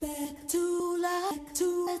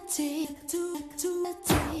Borak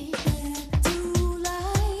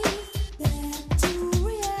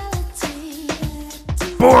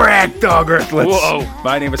Dog Earthlets! Whoa.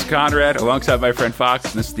 My name is Conrad, alongside my friend Fox,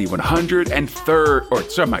 and this is the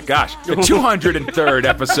 103rd, oh my gosh, the 203rd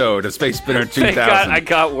episode of Space Spinner 2000. I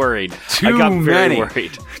got worried. I got very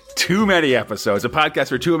worried. Too many episodes. A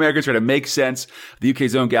podcast where two Americans try to make sense of the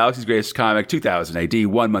UK's own galaxy's greatest comic, 2000 AD,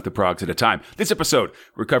 1 month of progs at a time. This episode,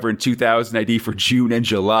 we're covering 2000 AD for June and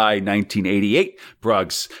July 1988.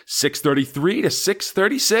 Progs 633 to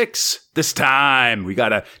 636. This time, we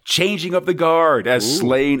got a changing of the guard as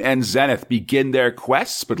Slane and Zenith begin their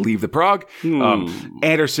quests, but leave the prog.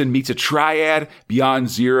 Anderson meets a triad. Beyond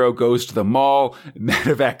Zero goes to the mall.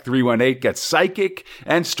 Medevac 318 gets psychic.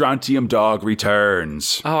 And Strontium Dog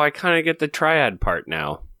returns. Oh, I kind of get the triad part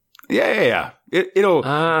now. Yeah. We'll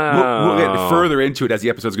get further into it as the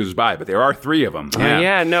episode goes by, but there are 3 of them.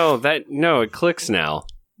 It clicks now.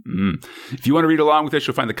 If you want to read along with us,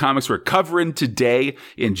 you'll find the comics we're covering today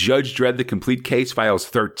in Judge Dredd, The Complete Case, Files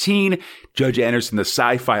 13, Judge Anderson, The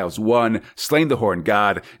Psi Files 1, Slane the Horn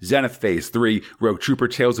God, Zenith Phase 3, Rogue Trooper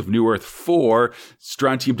Tales of New Earth 4,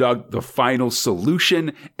 Strontium Dog, The Final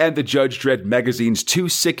Solution, and the Judge Dredd magazines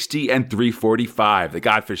 260 and 345. The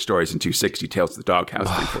Godfish stories in 260, Tales of the Doghouse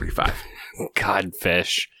 345.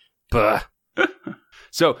 Godfish. Buh.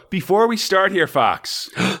 So, before we start here, Fox...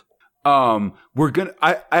 we're gonna.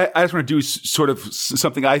 I just want to do sort of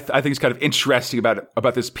something I think is kind of interesting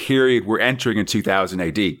about this period we're entering in 2000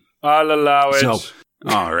 AD. I'll allow it. So,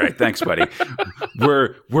 all right, thanks, buddy.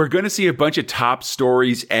 we're gonna see a bunch of top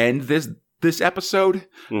stories end this episode,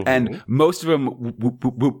 and most of them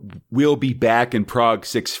will be back in Prog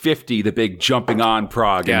 650, the big jumping on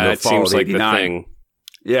Prog in the fall of 89. Like the thing.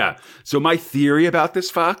 Yeah. So my theory about this,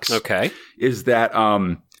 Fox, is that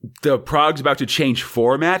the prog's about to change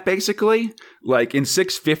format, basically. Like in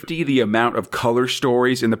 650, the amount of color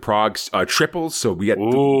stories in the progs triples. So we get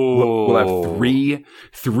we'll have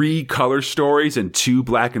three color stories and 2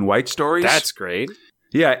 black and white stories. That's great.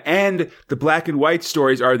 Yeah, and the black and white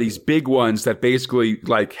stories are these big ones that basically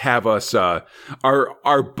like have us are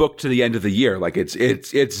booked to the end of the year. Like it's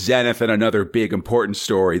Zenith and another big important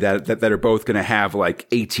story that are both going to have like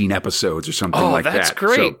 18 episodes or something like that. Oh, that's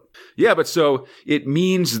great. So, yeah, but so it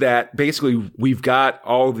means that basically we've got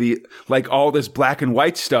all this black and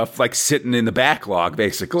white stuff like sitting in the backlog,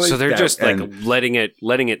 basically. So they're just letting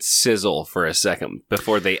it sizzle for a second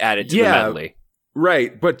before they add it to the medley.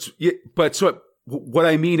 Right. But so what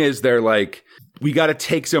I mean is they're like, we got to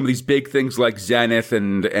take some of these big things like Zenith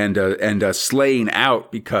and Slane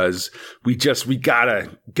out because we got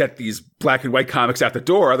to get these black and white comics out the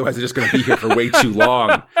door. Otherwise, they're just going to be here for way too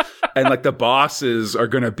long. And like the bosses are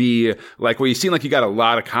going to be like, well, you seem like you got a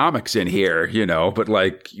lot of comics in here, you know, but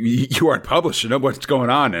like you aren't publishing them. What's going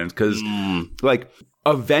on? And because like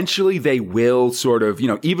eventually they will sort of, you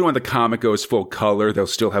know, even when the comic goes full color, they'll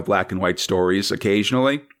still have black and white stories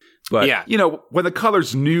occasionally. But, you know, when the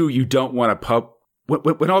color's new, you don't want to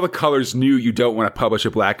when all the color's new, you don't want to publish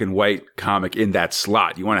a black and white comic in that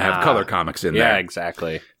slot. You want to have color comics in there. Yeah,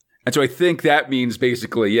 exactly. And so I think that means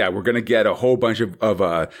basically, we're going to get a whole bunch of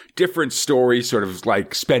different stories, sort of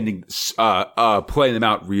like playing them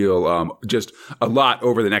out real, just a lot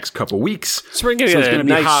over the next couple weeks. So we're going to get a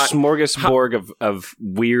nice smorgasbord of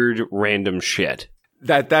weird, random shit.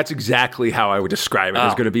 That's exactly how I would describe it.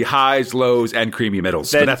 There's going to be highs, lows, and creamy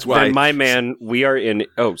middles. But that's why, my man, we are in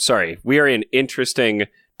interesting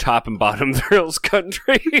top and bottom thrills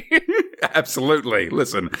country. Absolutely.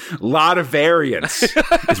 Listen, a lot of variance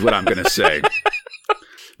is what I'm going to say.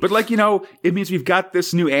 But like, you know, it means we've got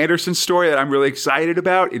this new Anderson story that I'm really excited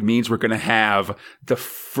about. It means we're going to have the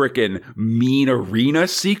frickin' Mean Arena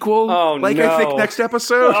sequel. Oh, like, no. I think next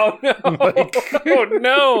episode. Oh, no. Oh,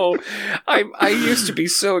 no. I used to be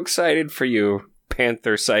so excited for you,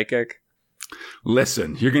 Panther Psychic.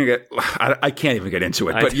 Listen, you're going to get, I can't even get into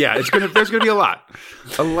it, but yeah, there's going to be a lot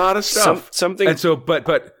of stuff. Something. And so,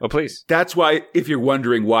 but, oh, please. That's why, if you're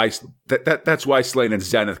wondering why, that's why Slane and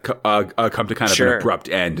Zenith come to kind of an abrupt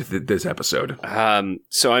end this episode.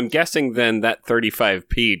 So I'm guessing then that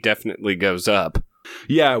 35p definitely goes up.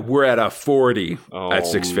 Yeah, we're at a 40 at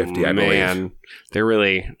 650, I believe. They're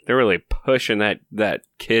really pushing that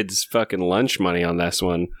kid's fucking lunch money on this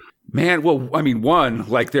one. Man, well, I mean, one,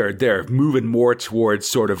 like they're moving more towards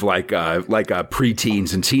sort of like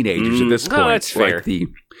preteens and teenagers at this point. Oh, that's fair. Like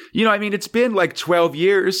you know, I mean, it's been like 12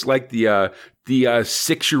 years. Like the the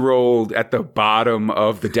 6-year-old at the bottom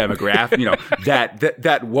of the demographic, you know,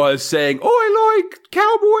 that was saying, "Oh, I like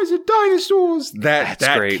cowboys and dinosaurs." That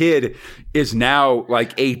great. kid is now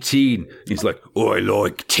like 18. He's like, "Oh, I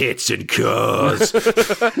like tits and cars."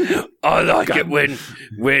 I like it when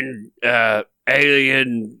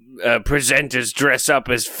alien presenters dress up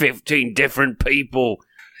as 15 different people.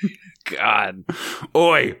 God.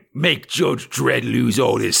 Oi, make Judge Dredd lose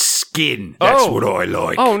all his skin. That's what I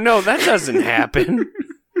like. Oh, no, that doesn't happen.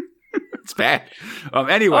 It's bad.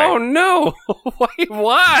 Anyway. Oh, no.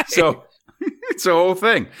 Why? So it's a whole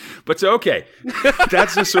thing. But so, okay.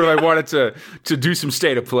 That's just sort of, I wanted to do some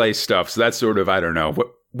state of play stuff. So that's sort of, I don't know,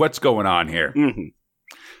 what's going on here. Mm-hmm.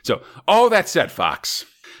 So all that said, Fox,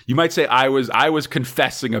 you might say I was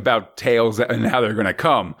confessing about tales and how they're going to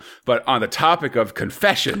come, but on the topic of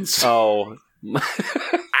confessions, self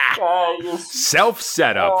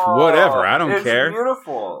setup, whatever, I don't care.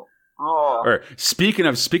 Beautiful. Or speaking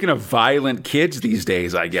of violent kids these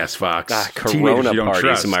days, I guess, Fox. Corona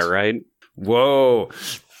parties, am I right? Whoa.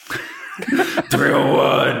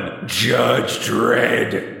 301, Judge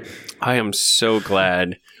Dredd. I am so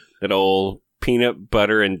glad that old peanut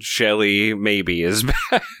butter and jelly maybe is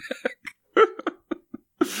back.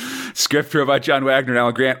 Script robot John Wagner and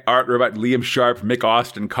Alan Grant. Art robot Liam Sharp, Mick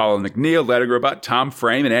Austin, Colin McNeil. Lettering robot Tom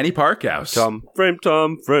Frame and Annie Parkhouse. Tom Frame.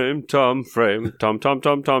 Tom Frame.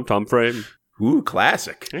 Ooh,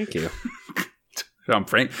 classic. Thank you. Tom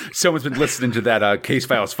Frame. Someone's been listening to that Case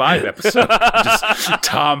Files 5 episode. Just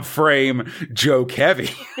Tom Frame joke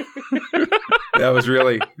heavy. That was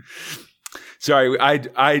really... Sorry,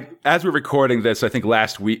 I as we're recording this, I think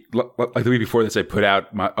last week, like the week before this, I put out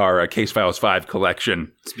our Case Files 5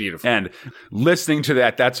 collection. It's beautiful. And listening to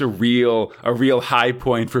that's a real high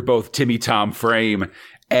point for both Timmy Tom Frame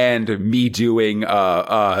and me doing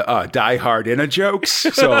Die Hard Inna jokes.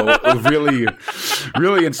 So really,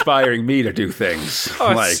 really inspiring me to do things.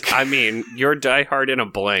 I mean, your Die Hard in a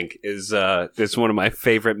Blank is one of my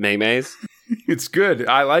favorite memes. It's good.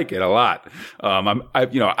 I like it a lot. I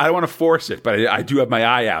don't want to force it, but I do have my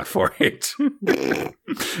eye out for it.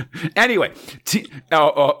 Anyway,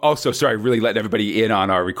 also, sorry, really letting everybody in on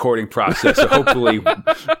our recording process. So hopefully,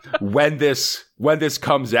 when this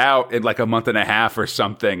comes out in like a month and a half or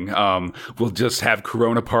something, we'll just have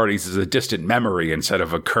Corona parties as a distant memory instead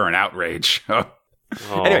of a current outrage.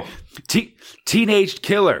 Anyway, teenage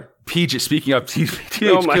killer. PJ, speaking of teenage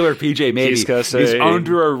killer PJ Maybe is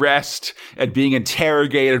under arrest and being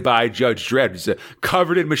interrogated by Judge Dredd. He's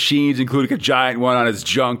covered in machines, including a giant one on his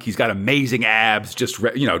junk. He's got amazing abs. Just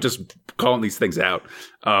calling these things out.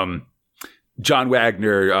 John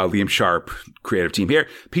Wagner, Liam Sharp, creative team here.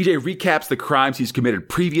 PJ recaps the crimes he's committed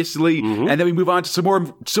previously, and then we move on to some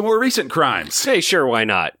more recent crimes. Hey, sure, why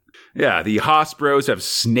not? Yeah, the Haas Bros have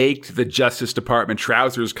snaked the Justice Department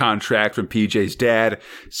trousers contract from PJ's dad,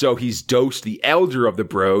 so he's dosed the elder of the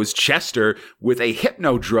bros, Chester, with a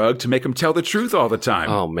hypno drug to make him tell the truth all the time.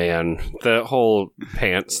 Oh, man. The whole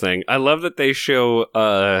pants thing. I love that they show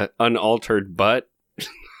unaltered butt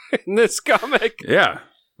in this comic. Yeah.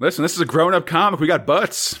 Listen, this is a grown-up comic. We got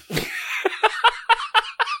butts.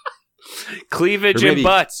 Cleavage and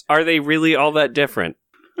butts. Are they really all that different?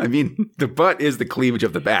 I mean, the butt is the cleavage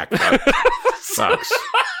of the back. Sucks.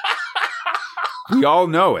 We all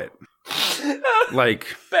know it. Like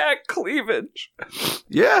back cleavage.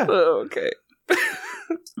 Yeah. Oh, okay.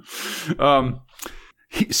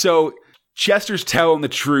 So Chester's telling the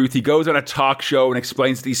truth. He goes on a talk show and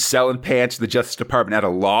explains that he's selling pants to the Justice Department at a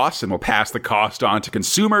loss and will pass the cost on to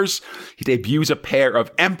consumers. He debuts a pair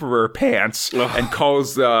of Emperor pants and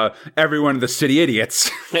calls everyone in the city idiots.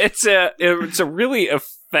 It's a really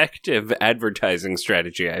effective advertising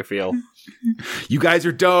strategy, I feel. You guys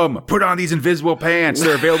are dumb. Put on these invisible pants.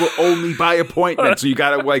 They're available only by appointment, so you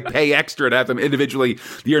gotta pay extra to have them individually.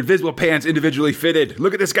 Your invisible pants individually fitted.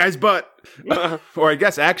 Look at this guy's butt. Or I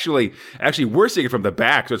guess actually we're seeing it from the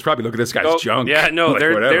back, so it's probably look at this guy's junk. Yeah, no,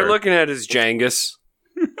 they're looking at his Jangus.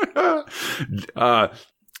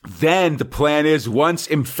 Then the plan is, once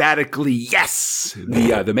emphatically yes,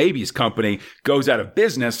 the Maybes company goes out of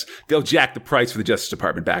business, they'll jack the price for the Justice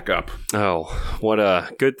Department back up. Oh, what a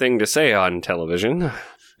good thing to say on television.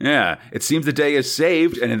 Yeah, it seems the day is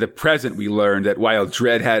saved, and in the present we learned that while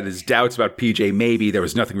Dredd had his doubts about PJ Maybe, there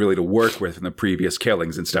was nothing really to work with in the previous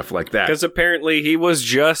killings and stuff like that. Because apparently he was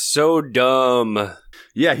just so dumb.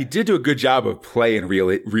 Yeah, he did do a good job of playing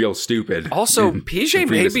real stupid. Also, PJ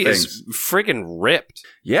Maybe is friggin' ripped.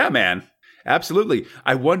 Yeah, man. Absolutely.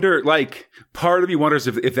 I wonder, part of me wonders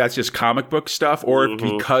if that's just comic book stuff, or if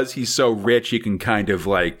because he's so rich, he can kind of,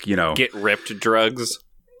 get ripped drugs.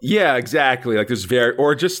 Yeah, exactly. Like there's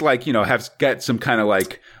or just like, get some kind of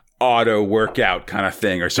like auto workout kind of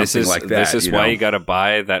thing or something like that. This is why you got to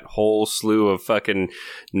buy that whole slew of fucking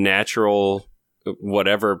natural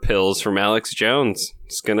whatever pills from Alex Jones.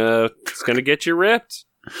 It's gonna get you ripped.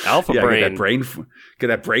 Alpha Brain. Get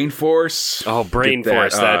that brain force. Oh, brain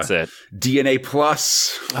force. That's it. DNA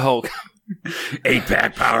Plus. Oh,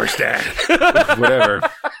 8-pack power stack. Whatever.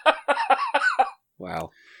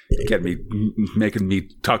 Wow. Making me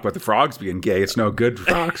talk about the frogs being gay. It's no good,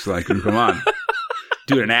 frogs. Like, come on.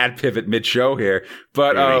 Doing an ad pivot mid-show here.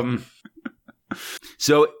 But,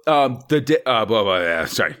 sorry.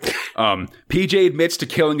 PJ admits to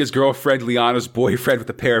killing his girlfriend, Liana's boyfriend, with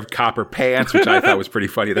a pair of copper pants, which I thought was pretty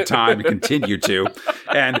funny at the time and continued to.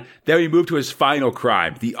 And then we move to his final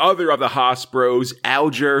crime. The other of the Haas bros,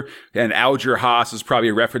 Alger, and Alger Haas is probably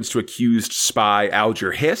a reference to accused spy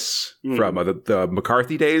Alger Hiss from the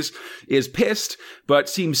McCarthy days, is pissed, but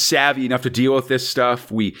seems savvy enough to deal with this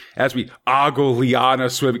stuff. As we ogle Liana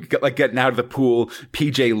getting out of the pool,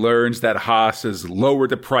 PJ learns that Haas has lowered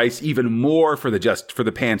the price even more for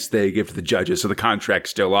the pants they give to the judges, so the contract's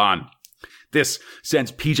still on. This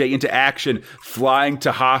sends PJ into action, flying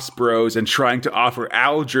to Haas Bros and trying to offer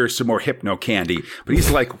Alger some more hypno candy. But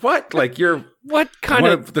he's like, what? Like, you're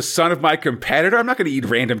the son of my competitor? I'm not going to eat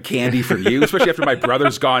random candy from you, especially after my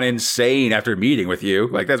brother's gone insane after meeting with you.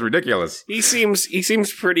 Like, that's ridiculous. He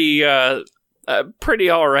seems pretty all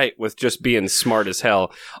right with just being smart as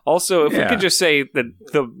hell. Also, if we could just say that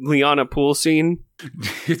the Liana pool scene,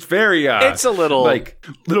 it's very it's a little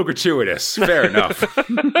gratuitous. Fair enough.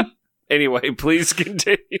 Anyway, please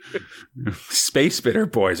continue. Space Spitter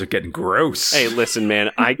boys are getting gross. Hey, listen,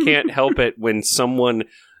 man, I can't help it when someone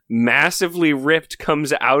massively ripped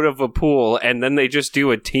comes out of a pool and then they just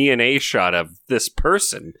do a TNA shot of this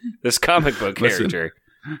person, this comic book character.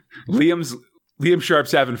 Liam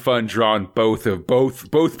Sharp's having fun drawing both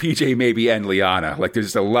PJ Maybe and Liana. Like,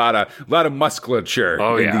 there's a lot of musculature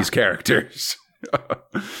in these characters.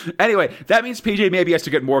 Anyway, that means PJ Maybe has to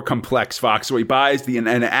get more complex, Fox. So he buys an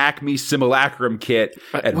Acme Simulacrum kit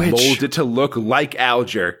and molds it to look like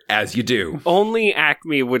Alger, as you do. Only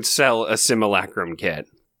Acme would sell a Simulacrum kit.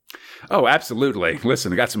 Oh, absolutely.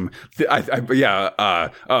 Listen, I got some,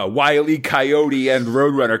 Wile E. Coyote and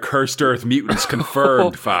Roadrunner Cursed Earth mutants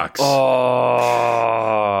confirmed, Fox.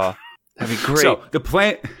 Oh, that'd be great. So the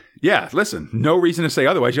plan... Yeah, listen, no reason to say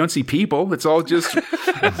otherwise. You don't see people. It's all just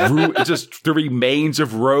just the remains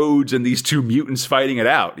of Rhodes and these two mutants fighting it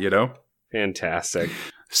out, Fantastic.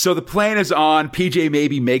 So the plan is on. PJ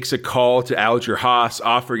Maybe makes a call to Alger Haas,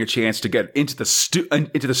 offering a chance to get into the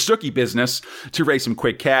Stookie business to raise some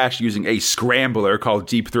quick cash using a scrambler called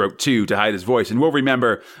Deep Throat 2 to hide his voice. And we'll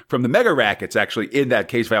remember from the Mega Rackets, actually, in that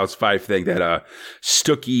Case Files 5 thing, that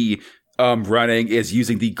Stookie... running is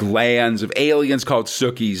using the glands of aliens called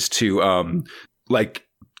Sookies to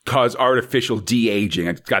cause artificial de-aging.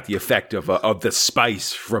 It's got the effect of the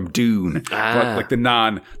spice from Dune, like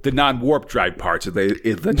the non-warp drive parts.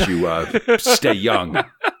 It lets you stay young.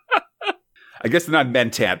 I guess the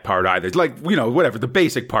non-mentat part either. It's like, whatever, the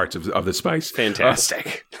basic parts of the spice.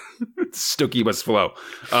 Fantastic. Stookie must flow.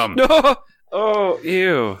 No. Oh,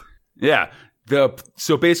 ew. Yeah.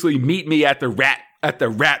 So basically, meet me at the Rat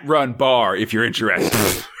Run bar if you're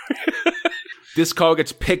interested. This call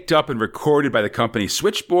gets picked up and recorded by the company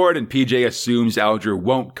switchboard, and PJ assumes Alger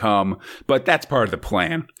won't come, but that's part of the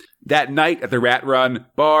plan. That night at the Rat Run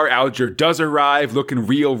bar, Alger does arrive looking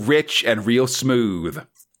real rich and real smooth.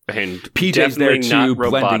 And PJ's there too,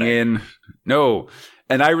 blending in. No.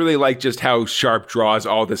 And I really like just how Sharp draws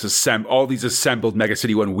all these assembled Mega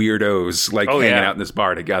City 1 weirdos hanging out in this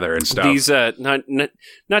bar together and stuff. These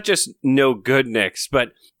not just no good nicks,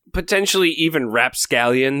 but potentially even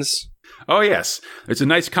rapscallions. Oh yes, it's a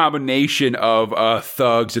nice combination of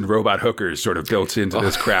thugs and robot hookers sort of built into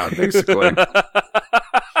this crowd, basically.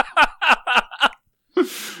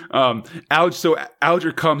 So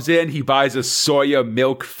Alger comes in, he buys a Soya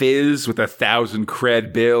Milk Fizz with 1,000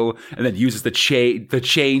 cred bill, and then uses the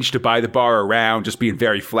change to buy the bar around, just being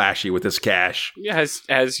very flashy with this cash. Yeah,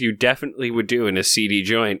 as you definitely would do in a seedy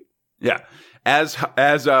joint. Yeah.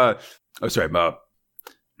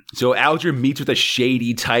 So Alger meets with a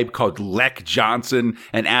shady type called Lek Johnson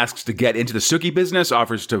and asks to get into the Stookie business,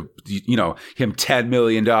 offers to, him $10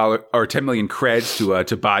 million or 10 million creds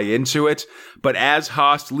to buy into it. But as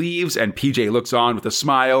Haas leaves and PJ looks on with a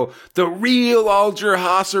smile, the real Alger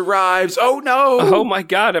Haas arrives. Oh no! Oh my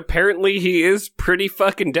god, apparently he is pretty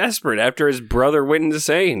fucking desperate after his brother went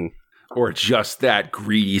insane. Or just that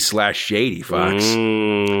greedy/shady, Fox.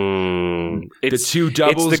 The two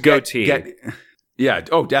doubles it's the goatee. Yeah.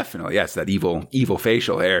 Oh, definitely. Yes, that evil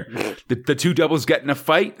facial hair. The two doubles get in a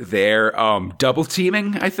fight. They're double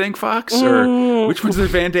teaming, I think, Fox. Or which one's the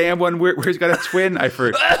Van Damme one where he's got a twin? I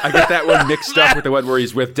get that one mixed up with the one where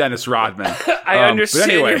he's with Dennis Rodman. I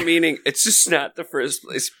understand your meaning. It's just not the first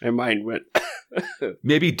place my mind went.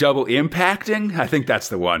 Maybe double impacting? I think that's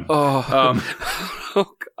the one. Oh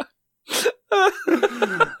God.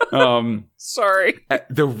 Sorry.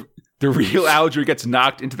 The real Alger gets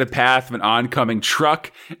knocked into the path of an oncoming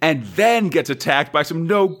truck and then gets attacked by some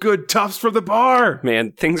no good toughs from the bar.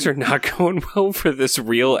 Man, things are not going well for this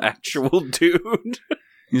real actual dude.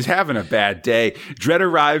 He's having a bad day. Dredd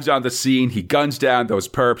arrives on the scene. He guns down those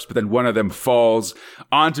perps, but then one of them falls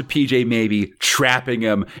onto PJ Maybe, trapping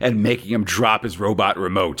him and making him drop his robot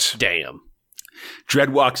remote. Damn. Dredd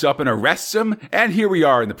walks up and arrests him, and here we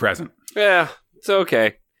are in the present. Yeah, it's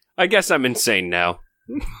okay. I guess I'm insane now.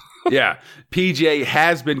 Yeah, PJ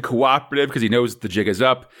has been cooperative because he knows the jig is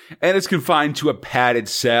up, and is confined to a padded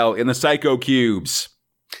cell in the Psycho Cubes.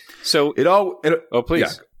 So oh, please.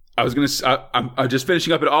 Yeah, I was gonna. I'm just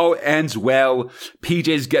finishing up. It all ends well.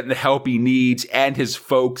 PJ's getting the help he needs, and his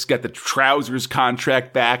folks get the Trousers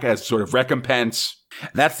contract back as sort of recompense.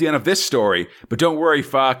 That's the end of this story. But don't worry,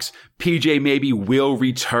 Fox. PJ Maybe will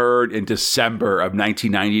return in December of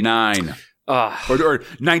 1999. Or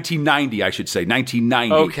 1990, I should say.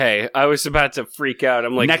 1990. Okay, I was about to freak out.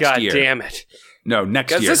 I'm like, next God year. Damn it. No,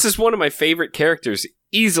 next year. This is one of my favorite characters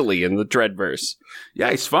easily in the Dreadverse.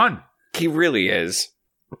 Yeah, he's fun. He really is.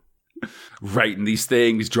 Writing these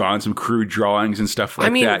things, drawing some crude drawings and stuff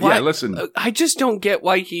like that. Why, yeah, listen. I just don't get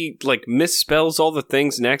why he misspells all the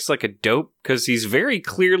things next like a dope, because he's very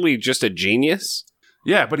clearly just a genius.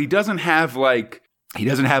 Yeah, but he doesn't have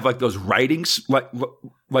those writings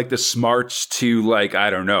like the smarts to I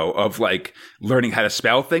don't know, of learning how to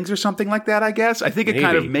spell things or something like that, I guess. I think it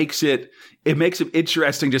kind of makes it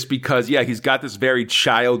interesting just because, yeah, he's got this very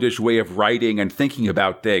childish way of writing and thinking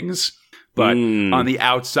about things. But on the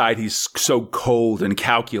outside, he's so cold and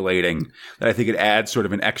calculating that I think it adds sort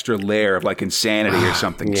of an extra layer of insanity or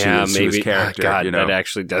something to his character. God, that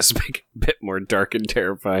actually does make it a bit more dark and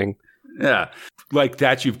terrifying. Yeah. Like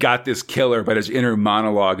that, you've got this killer, but his inner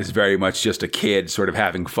monologue is very much just a kid sort of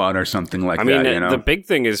having fun or something like that. I mean, the big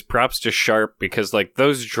thing is props to Sharp because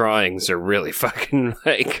those drawings are really fucking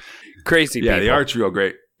crazy. Yeah, people. The art's real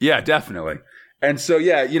great. Yeah, definitely. And so,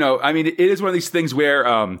 yeah, I mean, it is one of these things where,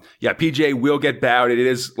 PJ will get bowed. It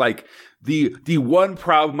is the one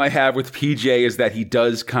problem I have with PJ is that he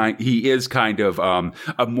is kind of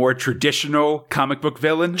a more traditional comic book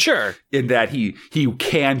villain. Sure. In that he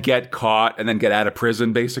can get caught and then get out of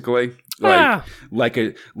prison, basically. Like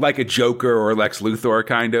a Joker or Lex Luthor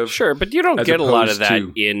kind of. Sure, but you don't get a lot of that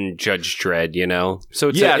in Judge Dredd, So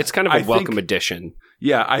it's kind of a welcome addition.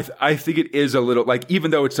 Yeah, I think it is a little even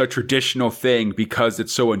though it's a traditional thing because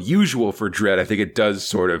it's so unusual for Dredd, I think it does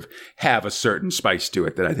sort of have a certain spice to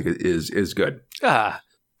it that I think is good.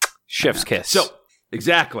 Chef's kiss. So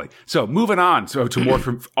exactly. So moving on. So to more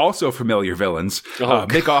also familiar villains.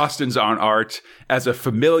 Mick Austin's on art as a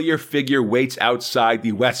familiar figure waits outside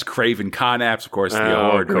the Wes Craven Conapse, of course, the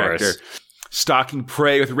horror director. Stalking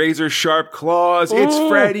prey with razor-sharp claws. It's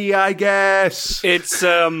Freddy, I guess. It's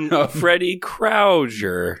Freddy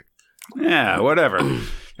Krauser. Yeah, whatever.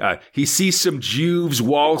 He sees some Juves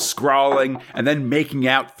wall-scrawling and then making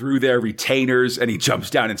out through their retainers, and he jumps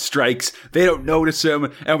down and strikes. They don't notice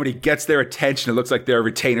him, and when he gets their attention, it looks like their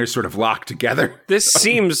retainers sort of lock together. This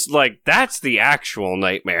seems like that's the actual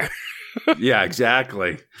nightmare. Yeah,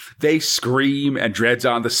 exactly. They scream, and Dredd's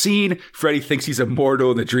on the scene. Freddy thinks he's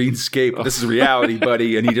immortal in the dreamscape, but this is reality,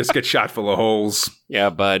 buddy, and he just gets shot full of holes. Yeah,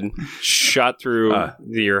 bud. Shot through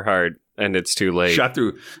your heart, and it's too late. Shot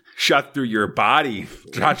through your body.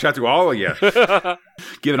 Shot through all of you.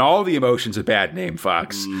 Giving all the emotions a bad name,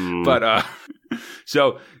 Fox. But,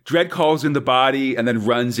 so Dredd calls in the body and then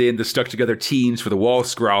runs in the stuck-together teens for the wall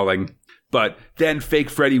scrawling. But then fake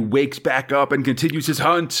Freddy wakes back up and continues his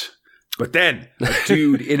hunt. But then a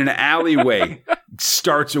dude in an alleyway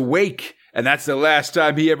starts awake, and that's the last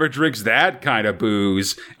time he ever drinks that kind of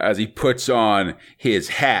booze as he puts on his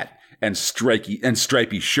hat and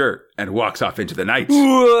stripy shirt and walks off into the night. Whoa!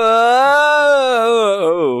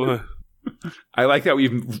 I like that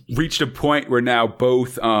we've reached a point where now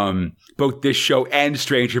both this show and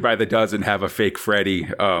Stranger by the Dozen have a fake Freddy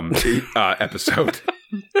episode.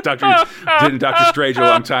 Dr. Strange a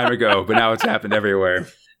long time ago, but now it's happened everywhere.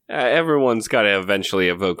 Everyone's got to eventually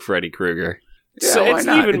evoke Freddy Krueger. Yeah, so it's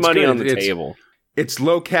leaving money on the table. it's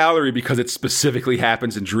low calorie because it specifically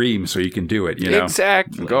happens in dreams, so you can do it, you know?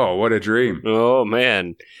 Exactly. Like, oh, what a dream. Oh,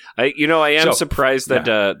 man. I am surprised that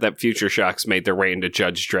that Future Shocks made their way into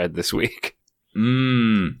Judge Dredd this week.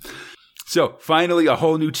 So, finally, a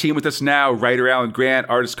whole new team with us now. Writer Alan Grant,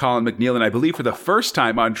 artist Colin McNeil, and I believe for the first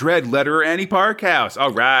time on Dredd, letterer Annie Parkhouse.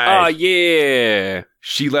 All right. Oh, yeah.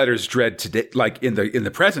 She letters Dredd today, like in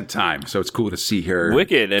the present time, so it's cool to see her.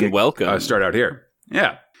 Wicked and welcome. Start out here.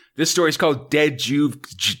 Yeah. This story is called Dead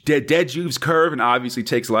Juve's Curve, and obviously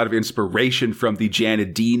takes a lot of inspiration from the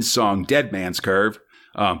Janet Dean song Dead Man's Curve.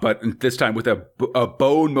 But this time with a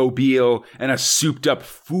bone mobile and a souped-up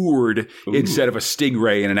Ford instead of a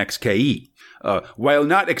Stingray and an XKE. While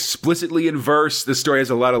not explicitly in verse, the story has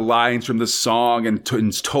a lot of lines from the song and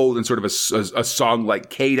is told in sort of a song-like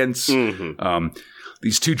cadence.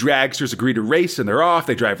 These two dragsters agree to race, and they're off.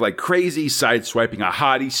 They drive like crazy, sideswiping a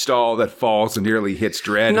hottie stall that falls and nearly hits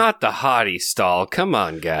Dredd. Not the hottie stall. Come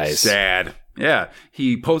on, guys. Sad. Yeah.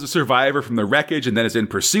 He pulls a survivor from the wreckage and then is in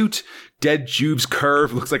pursuit. Dead Juve's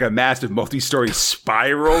Curve looks like a massive multi-story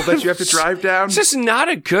spiral that you have to drive down. It's just not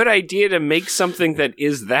a good idea to make something that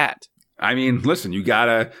is that. I mean, listen, you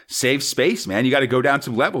gotta save space, man. You gotta go down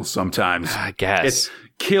some levels sometimes. I guess. It's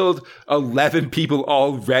killed 11 people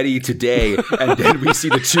already today, and then we see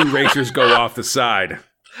the two racers go off the side.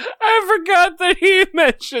 I forgot that he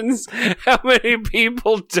mentions how many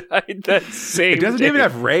people died that same day. It doesn't even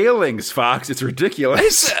have railings, Fox. It's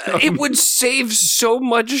ridiculous. It would save so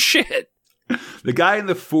much shit. The guy in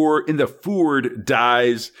the Ford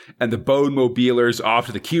dies, and the Bone Mobiler's off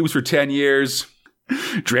to the cubes for 10 years.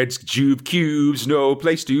 Dredd's Juve cubes, no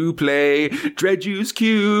place to play. Dredd Juve's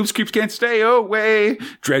cubes can't stay away.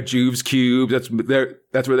 Dredd Juve's cubes,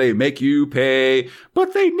 that's where they make you pay.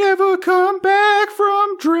 But they never come back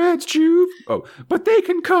from Dredd's Juve. Oh, but they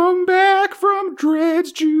can come back from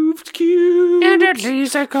Dredd's Juve's cubes. And at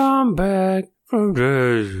least they come back from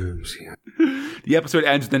Dredd's Juve's. The episode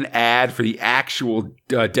ends with an ad for the actual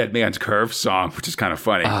Dead Man's Curve song, which is kind of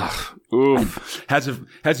funny. Oof. Has a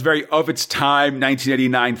very of its time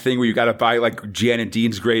 1989 thing where you got to buy like Janet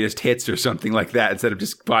Dean's greatest hits or something like that instead of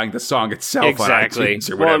just buying the song itself. Exactly. On iTunes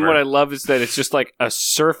or whatever. Well, and what I love is that it's just like a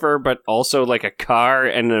surfer, but also like a car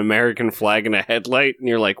and an American flag and a headlight, and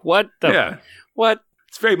you're like, what the? What?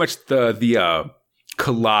 It's very much the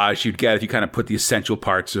collage you'd get if you kind of put the essential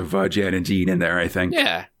parts of Janet Dean in there. I think.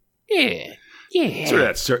 Yeah. Sort of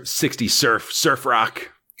that 60s surf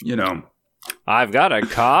rock, you know. I've got a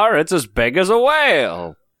car. It's as big as a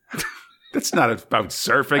whale. That's not about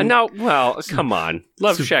surfing. No, well, come on.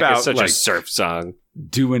 Love Shack is such like, a surf song.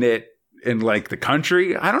 Doing it in like the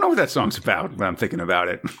country. I don't know what that song's about when I'm thinking about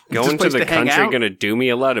it. Going to the country gonna do me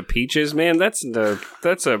a lot of peaches, man. That's a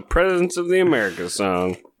Presidents of the America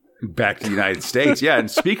song. Back to the United States, yeah. And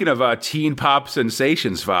speaking of teen pop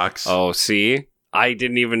sensations, Fox. Oh, see, I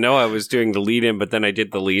didn't even know I was doing the lead-in, but then I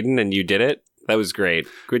did the lead-in, and you did it. That was great.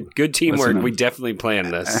 Good teamwork. Listen, we definitely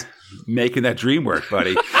planned this. Making that dream work,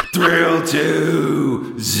 buddy. Thrill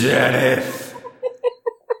to Zenith.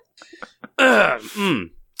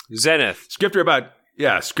 Zenith. Scripter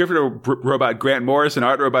robot Grant Morris and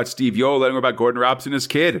art robot Steve Yeowell, letting robot Gordon Robson as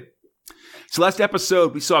Kid. So last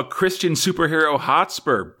episode, we saw Christian superhero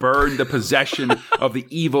Hotspur burn the possession of the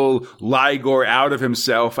evil Ligor out of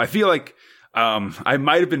himself. I feel like I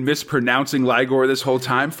might have been mispronouncing Ligor this whole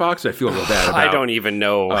time, Fox. I feel real bad about it. I don't even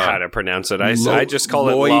know how to pronounce it. I just call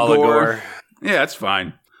it Loligor. Yeah, that's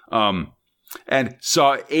fine. And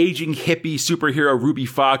saw aging hippie superhero Ruby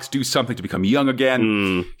Fox do something to become young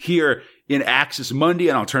again. Here in Axis Mundi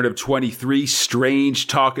on Alternative 23, strange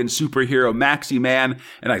talking superhero Maxi Man.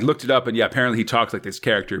 And I looked it up, and yeah, apparently he talks like this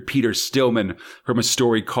character, Peter Stillman, from a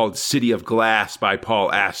story called City of Glass by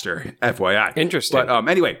Paul Astor, FYI. Interesting. But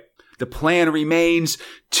anyway, the plan remains.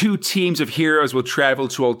 2 teams of heroes will travel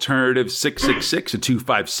to Alternative 666 and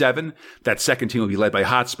 257. That second team will be led by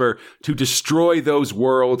Hotspur to destroy those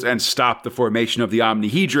worlds and stop the formation of the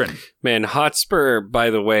Omnihedron. Man, Hotspur, by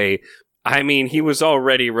the way, I mean, he was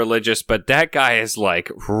already religious, but that guy is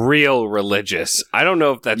like real religious. I don't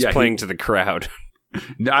know if that's playing to the crowd.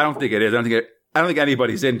 No, I don't think it is. I don't think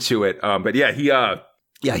anybody's into it. But yeah,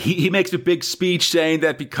 he makes a big speech saying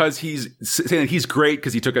that because he's great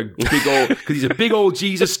because he took because he's a big old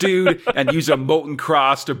Jesus dude and used a molten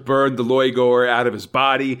cross to burn the Loigor out of his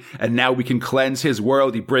body, and now we can cleanse his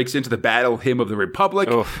world. He breaks into the battle hymn of the Republic,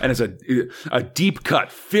 and it's a deep cut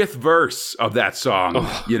 5th verse of that song.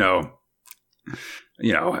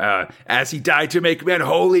 As he died to make men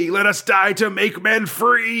holy, let us die to make men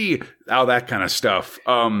free. All that kind of stuff.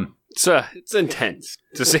 It's intense,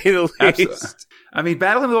 to say the least. I mean,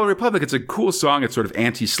 Battle of the Old Republic, it's a cool song. It's sort of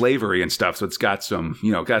anti-slavery and stuff. So it's got some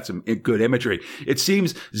good imagery. It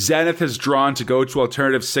seems Zenith has drawn to go to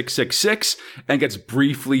Alternative 666 and gets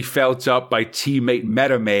briefly felt up by teammate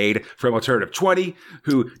Metamaid from Alternative 20,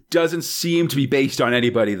 who doesn't seem to be based on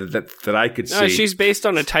anybody that I could see. No, she's based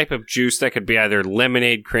on a type of juice that could be either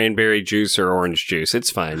lemonade, cranberry juice, or orange juice.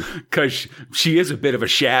 It's fine. Because she is a bit of a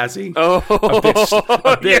shazzy. Oh,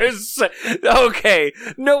 a bit. Okay.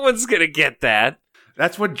 No one's going to get that.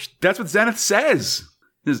 That's what Zenith says.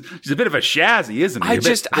 She's a bit of a shazzy, isn't he? A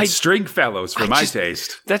bit Stringfellows for my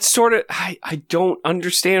taste. That's sort of... I don't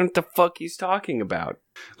understand what the fuck he's talking about.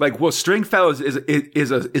 Like, well, Stringfellows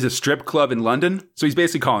is a strip club in London, so he's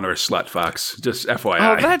basically calling her a slut, Fox. Just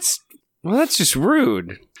FYI. Oh, that's just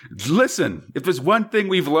rude. Listen, if there's one thing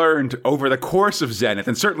we've learned over the course of Zenith,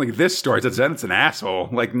 and certainly this story, is that Zenith's an asshole.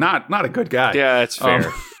 Like, not a good guy. Yeah, that's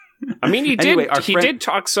fair. I mean, he did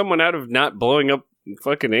talk someone out of not blowing up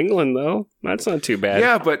fucking England, though. That's not too bad.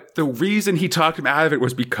 Yeah, but the reason he talked him out of it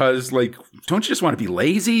was because, like, don't you just want to be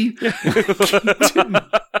lazy?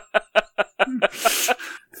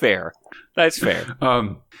 Fair. That's fair.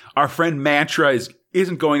 Our friend Mantra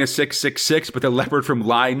isn't going to 666, but the leopard from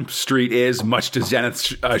Lime Street is, much to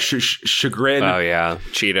Zenith's chagrin. Oh, yeah.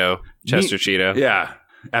 Cheeto. Chester Cheeto. Yeah.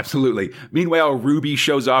 Absolutely. Meanwhile, Ruby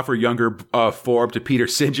shows off her younger form to Peter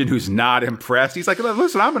St. John, who's not impressed. He's like,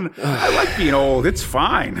 listen, I like being old. It's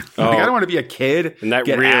fine. Like, I don't want to be a kid and that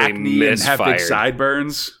get really acne and have big misfired.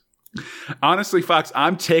 sideburns. Honestly, Fox,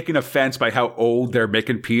 I'm taking offense by how old they're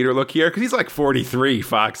making Peter look here, because he's like 43,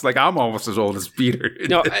 Fox. Like, I'm almost as old as Peter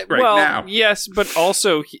now. Yes, but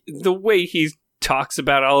also the way he talks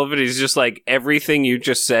about all of it, he's just like, everything you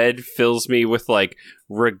just said fills me with like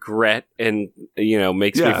regret and,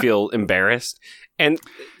 makes me feel embarrassed. And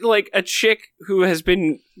like a chick who has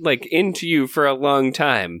been like into you for a long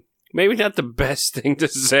time, maybe not the best thing to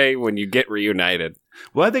say when you get reunited.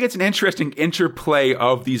 Well, I think it's an interesting interplay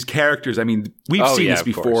of these characters. I mean, we've seen this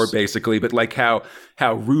before, basically, but like how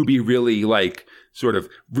Ruby really like sort of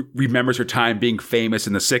remembers her time being famous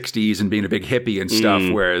in the 60s and being a big hippie and stuff,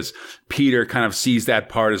 whereas Peter kind of sees that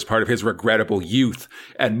part as part of his regrettable youth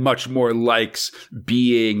and much more likes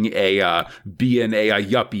being a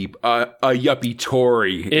yuppie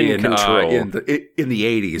Tory in control in the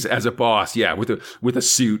 80s as a boss, with a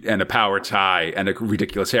suit and a power tie and a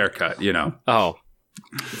ridiculous haircut, Oh.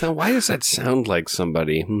 Now, why does that sound like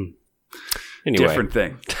somebody? Anyway. Different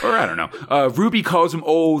thing. Or I don't know. Ruby calls him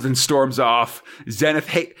old and storms off. Zenith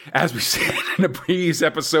as we said in a previous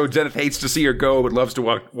episode, Zenith hates to see her go, but loves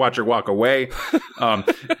to watch her walk away.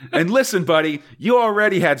 And listen, buddy, you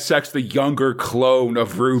already had sex with the younger clone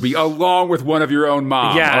of Ruby, along with one of your own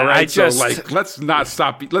mom. Yeah, all right. Let's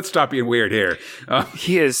stop being weird here.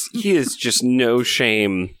 He is just no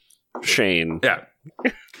shame, Shane. Yeah.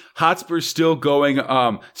 Hotspur's still going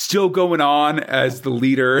on as the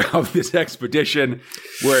leader of this expedition,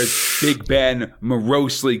 whereas Big Ben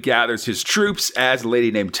morosely gathers his troops as a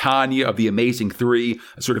lady named Tanya of the Amazing Three,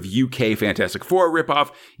 a sort of UK Fantastic Four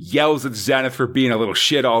ripoff, yells at Zenith for being a little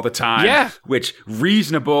shit all the time. Yeah. Which,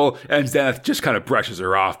 reasonable, and Zenith just kind of brushes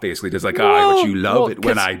her off, basically. Just like, but you love it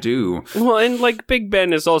when I do. Well, and like Big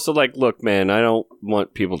Ben is also like, look, man, I don't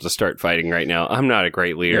want people to start fighting right now. I'm not a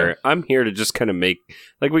great leader. Yeah. I'm here to just kind of make...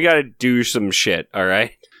 Like, we gotta do some shit, all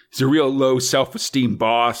right? He's a real low self-esteem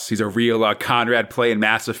boss. He's a real Conrad playing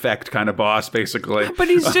Mass Effect kind of boss, basically. But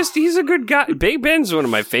he's a good guy. Big Ben's one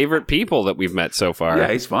of my favorite people that we've met so far.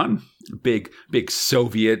 Yeah, he's fun. Big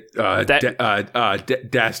Soviet Dastard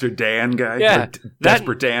Dan guy. Yeah.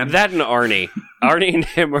 Desperate Dan. That and Arnie. Arnie and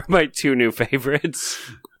him are my two new favorites.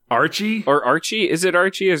 Archie? Or Archie? Is it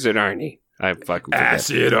Archie or is it Arnie? I fucking forget.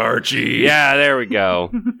 Acid Archie. Yeah, there we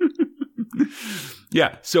go.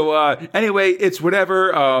 Yeah. So anyway, it's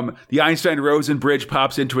whatever. The Einstein-Rosen bridge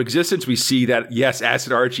pops into existence. We see that, yes,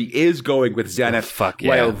 Acid Archie is going with Zenith,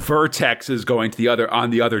 while Vertex is going to on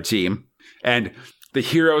the other team. And the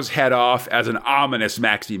heroes head off as an ominous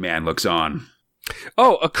Maxi Man looks on.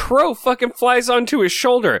 Oh, a crow fucking flies onto his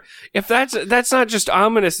shoulder. If that's not just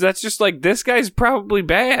ominous, that's just like, this guy's probably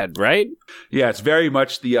bad, right? Yeah, it's very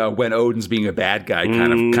much the when Odin's being a bad guy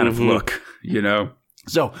kind of look,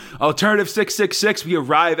 So, Alternative 666, we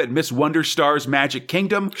arrive at Miss Wonderstar's Magic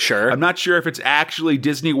Kingdom. Sure. I'm not sure if it's actually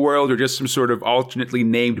Disney World or just some sort of alternately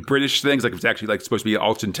named British things, like it's actually like supposed to be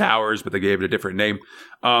Alton Towers, but they gave it a different name.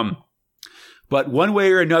 But one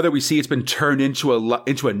way or another, we see it's been turned into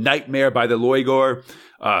a nightmare by the Loigor.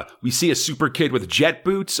 We see a super kid with jet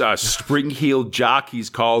boots, Spring-Heeled Jock, he's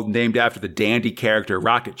called, named after the dandy character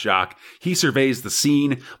Rocket Jock. He surveys the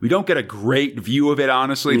scene. We don't get a great view of it,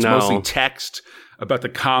 honestly. It's mostly text. about the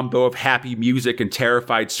combo of happy music and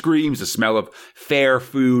terrified screams, the smell of fair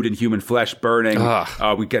food and human flesh burning.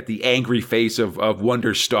 We get the angry face of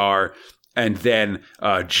Wonder Star. And then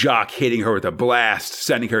Jock hitting her with a blast,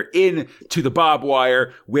 sending her into the barbed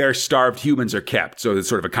wire where starved humans are kept. So it's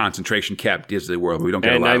sort of a concentration camp Disney World. We don't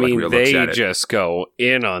get a lot of real looks at it. They just go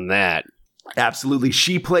in on that. Absolutely.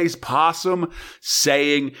 She plays Possum,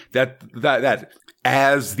 saying that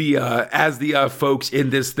as the folks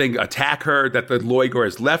in this thing attack her, that the Loigor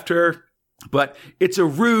has left her. But it's a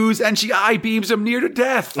ruse, and she eye beams him near to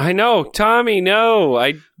death. I know. Tommy, no.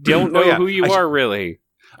 I don't know who you are, really.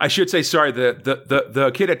 I should say, sorry,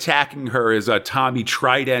 the kid attacking her is Tommy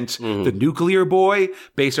Trident, the nuclear boy,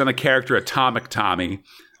 based on the character Atomic Tommy.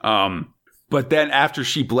 But then after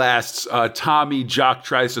she blasts, Tommy Jock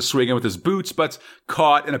tries to swing him with his boots, but's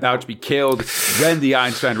caught and about to be killed. Then the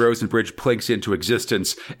Einstein-Rosen bridge plinks into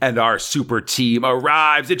existence, and our super team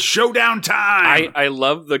arrives. It's showdown time! I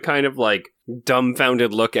love the kind of, like,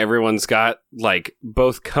 dumbfounded look everyone's got, like,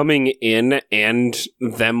 both coming in and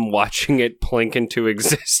them watching it plink into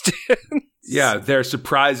existence. Yeah, they're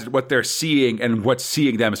surprised at what they're seeing, and what's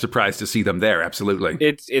seeing them is surprised to see them there. Absolutely,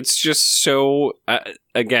 it's just so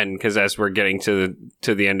again, because as we're getting to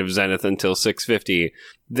the end of Zenith until 650,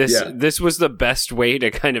 this was the best way to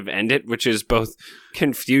kind of end it, which is both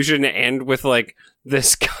confusion and with like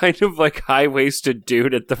this kind of like high-waisted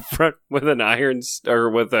dude at the front with an or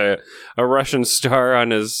with a Russian star on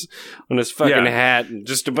his fucking hat, and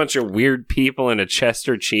just a bunch of weird people and a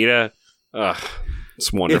Chester cheetah. Ugh.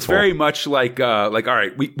 It's wonderful. It's very much like all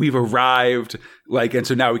right, we've arrived, like, and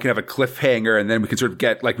so now we can have a cliffhanger, and then we can sort of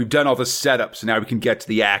get, like, we've done all the setup, so now we can get to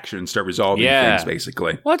the action and start resolving things,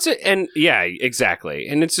 basically. What's it? And yeah, exactly.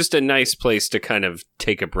 And it's just a nice place to kind of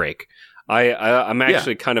take a break. I'm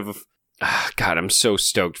actually kind of, God, I'm so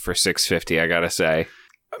stoked for 650, I gotta say.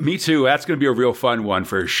 Me too. That's going to be a real fun one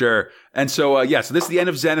for sure. And so, so this is the end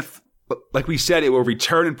of Zenith. Like we said, it will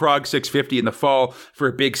return in Prague 650 in the fall for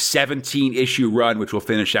a big 17-issue run, which will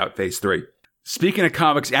finish out Phase 3. Speaking of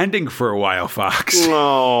comics ending for a while, Fox.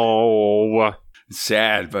 Oh.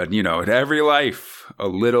 Sad, but, in every life, a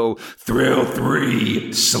little Thrill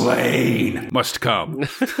 3 slain must come.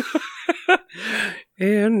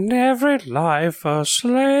 In every life, a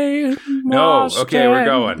slain must we're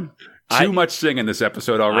going. Too much singing this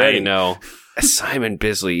episode already. I know. Simon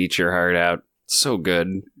Bisley, eat your heart out. So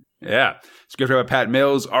good. Yeah. Script robot Pat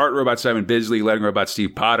Mills, art robot Simon Bisley, lettering robot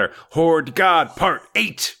Steve Potter. Horde God Part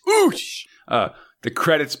 8. Oosh! The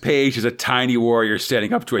credits page is a tiny warrior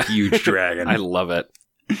standing up to a huge dragon. I love it.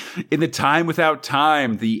 In the time without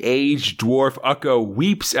time, the aged dwarf Ukko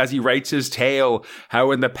weeps as he writes his tale,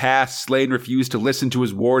 how in the past Slain refused to listen to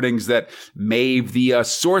his warnings that Maeve the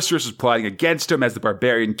sorceress was plotting against him as the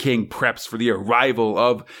barbarian king preps for the arrival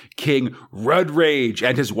of King Rudrage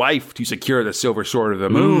and his wife to secure the silver sword of the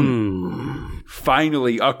moon.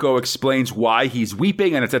 Finally, Ukko explains why he's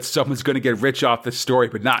weeping, and it's that someone's going to get rich off this story,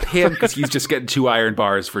 but not him, because he's just getting 2 iron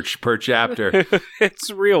bars per chapter. It's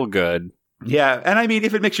real good. Yeah, and I mean,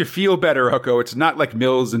 if it makes you feel better, Ukko, it's not like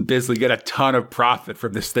Mills and Bisley get a ton of profit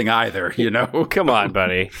from this thing either, Come on,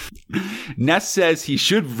 buddy. Ness says he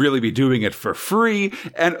should really be doing it for free,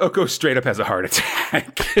 and Ukko straight up has a heart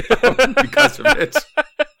attack because of it.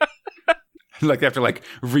 Like, they have to, like,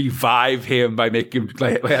 revive him by making him,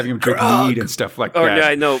 like, having him drink mead and stuff like that. Oh, no,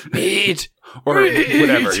 I know. Mead! Or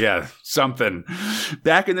whatever, yeah, something.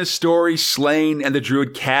 Back in the story, Slain and the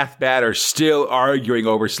druid Cathbad are still arguing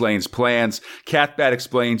over Slain's plans. Cathbad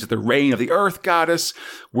explains that the reign of the Earth Goddess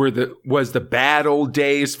was the bad old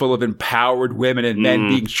days full of empowered women and men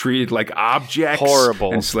being treated like objects.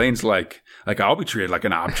 Horrible. And Slain's like, I'll be treated like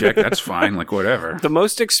an object. That's fine. Like, whatever. The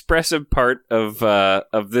most expressive part of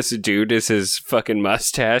this dude is his fucking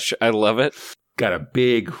mustache. I love it. Got a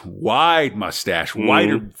big, wide mustache,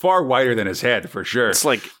 far wider than his head, for sure. It's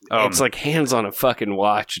like hands on a fucking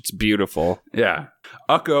watch. It's beautiful. Yeah.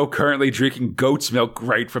 Ukko, currently drinking goat's milk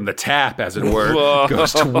right from the tap, as it were,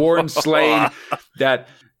 goes to warn Slain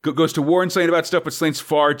about stuff, but Slain's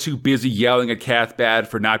far too busy yelling at Cathbad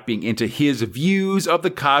for not being into his views of the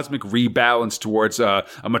cosmic rebalance towards a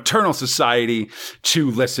maternal society to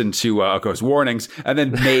listen to Ukko's warnings. And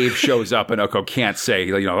then Maeve shows up, and Ukko can't say,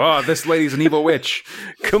 this lady's an evil witch.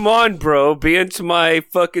 Come on, bro, be into my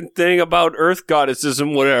fucking thing about Earth goddesses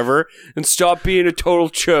and whatever, and stop being a total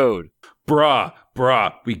chode. Bruh,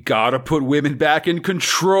 we gotta put women back in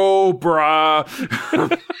control, bruh.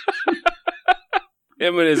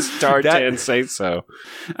 Him and his tartan say so.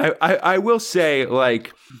 I will say,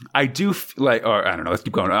 like, I do, or I don't know, let's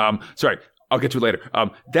keep going. Sorry. I'll get to it later.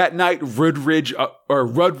 That night, Rudrig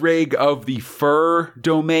of the Fur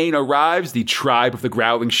Domain arrives, the tribe of the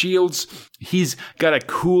Growling Shields. He's got a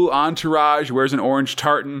cool entourage, wears an orange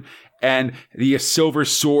tartan, and the silver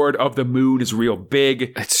sword of the moon is real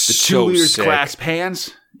big. It's the so two leaders sick. clasp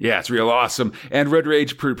hands. Yeah, it's real awesome. And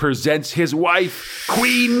Rudrig presents his wife,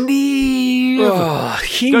 Queen Neve. Oh,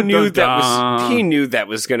 he Dun, knew dun, dun. he knew that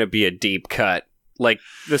was going to be a deep cut. Like,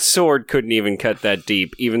 the sword couldn't even cut that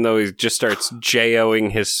deep, even though he just starts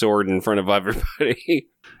J-O-ing his sword in front of everybody.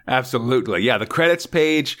 Absolutely. Yeah, the credits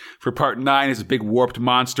page for part 9 is a big warped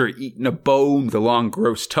monster eating a bone with a long,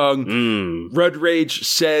 gross tongue. Rudrig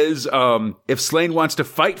says, if Slain wants to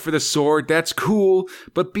fight for the sword, that's cool,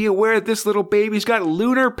 but be aware this little baby's got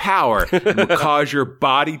lunar power and will cause your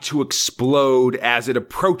body to explode as it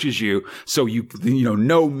approaches you, so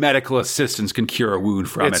no medical assistance can cure a wound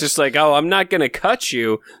from It's it. just like, oh, I'm not going to cut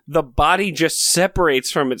you. The body just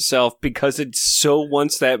separates from itself because it so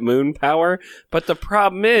wants that moon power. But the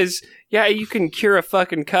problem is, yeah, you can cure a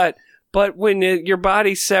fucking cut, but when your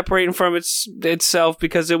body's separating from itself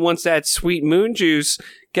because it wants that sweet moon juice,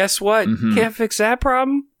 guess what? Can't fix that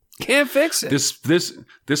problem. Can't fix it.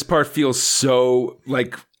 This part feels so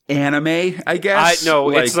like anime, I guess. I know,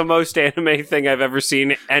 like, it's the most anime thing I've ever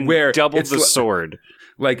seen, and where double it's the sword.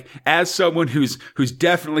 Like, as someone who's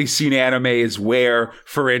definitely seen animes where,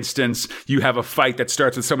 for instance, you have a fight that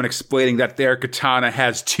starts with someone explaining that their katana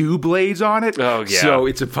has 2 blades on it. Oh, yeah. So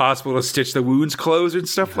it's impossible to stitch the wounds closed and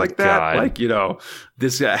stuff like that. God. Like,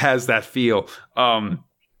 this has that feel.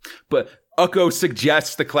 But Ukko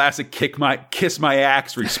suggests the classic kiss my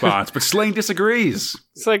axe response, but Slain disagrees.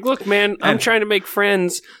 It's like, look, man, I'm trying to make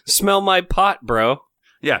friends. Smell my pot, bro.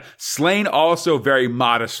 Yeah, Slain also very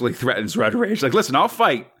modestly threatens Rudrig. Like, listen, I'll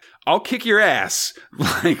fight. I'll kick your ass.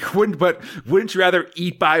 Like, wouldn't you rather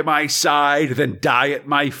eat by my side than die at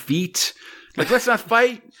my feet? Like, let's not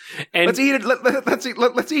fight. And let's eat it.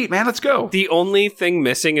 Let's eat, man. Let's go. The only thing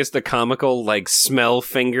missing is the comical, like, smell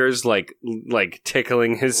fingers, like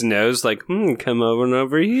tickling his nose. Like, come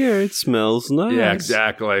over here. It smells nice. Yeah,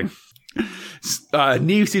 exactly.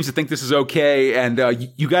 Neve seems to think this is okay, and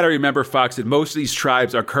you got to remember, Fox, that most of these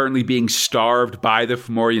tribes are currently being starved by the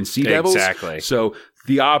Fomorian Sea Devils. Exactly. So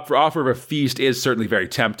the offer of a feast is certainly very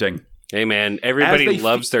tempting. Hey, man, everybody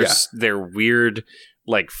loves their weird,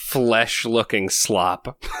 like, flesh-looking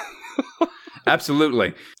slop.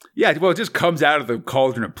 Absolutely. Yeah, well, it just comes out of the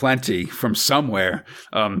cauldron of plenty from somewhere.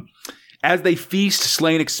 As they feast,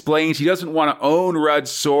 Slain explains he doesn't want to own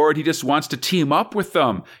Rud's sword. He just wants to team up with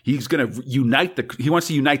them. He's going to he wants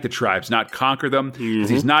to unite the tribes, not conquer them.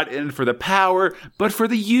 He's not in for the power, but for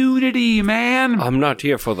the unity, man. I'm not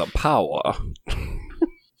here for the power.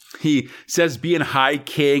 He says being High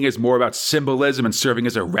King is more about symbolism and serving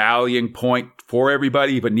as a rallying point for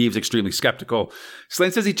everybody, but Neve's extremely skeptical.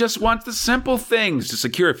 Slain says he just wants the simple things to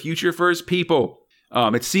secure a future for his people.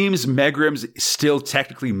 It seems Megrim's still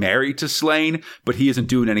technically married to Slain, but he isn't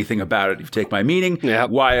doing anything about it, if you take my meaning.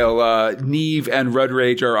 Yep. While Neve and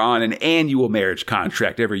Rudrig are on an annual marriage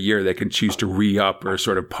contract. Every year they can choose to re-up or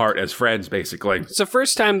sort of part as friends, basically. It's the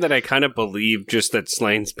first time that I kind of believe just that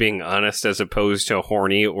Slane's being honest as opposed to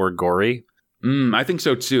horny or gory. I think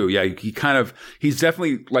so too. Yeah, he's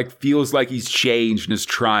definitely feels like he's changed and is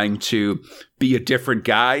trying to be a different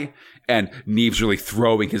guy. And Neve's really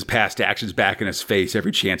throwing his past actions back in his face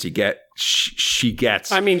every chance she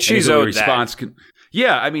gets. I mean, she's owed that.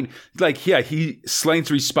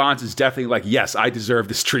 Slane's response is definitely like, yes, I deserve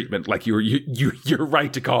this treatment. Like, you're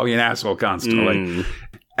right to call me an asshole constantly.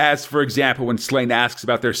 As, for example, when Slain asks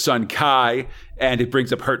about their son Kai, and it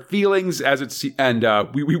brings up hurt feelings,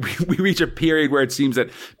 we reach a period where it seems that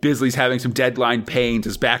Bisley's having some deadline pains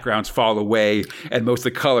as backgrounds fall away, and most of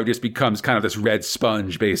the color just becomes kind of this red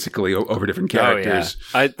sponge, basically, over different characters.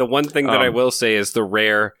 Oh, yeah. The one thing that I will say is the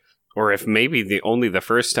rare, or if maybe the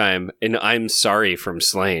first time, an I'm sorry from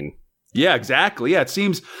Slain. Yeah, exactly. Yeah, it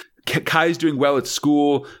seems Kai's doing well at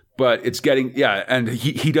school, but it's and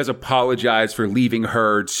he does apologize for leaving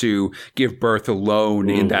her to give birth alone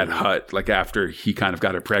in that hut, like after he kind of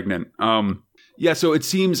got her pregnant. So it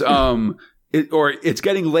seems it's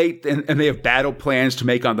getting late and they have battle plans to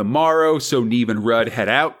make on the morrow, so Neve and Rud head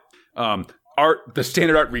out. The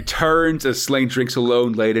standard art returns as Slain drinks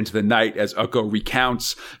alone late into the night as Ukko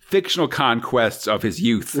recounts fictional conquests of his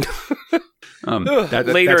youth.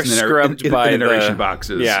 Later scrubbed by the narration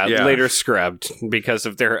boxes. Yeah, later scrubbed because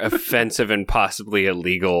of their offensive and possibly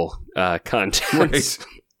illegal contents.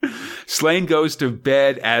 Right. Slain goes to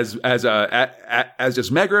bed as does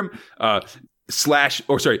Megrim.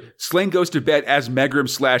 Slain goes to bed as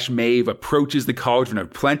Megrim / Maeve approaches the Cauldron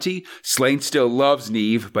of Plenty. Slain still loves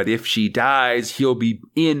Neve, but if she dies, he'll be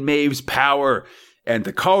in Maeve's power, and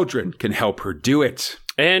the Cauldron can help her do it.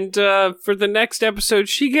 And for the next episode,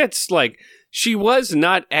 she was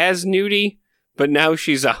not as nudie, but now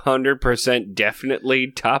she's 100%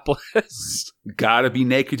 definitely topless. Gotta be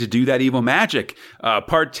naked to do that evil magic.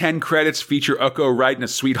 Part 10 credits feature Ukko riding a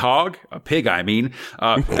sweet hog, a pig, I mean,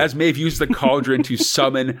 as Maeve uses the cauldron to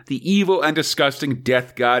summon the evil and disgusting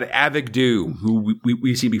death god Avigdor, who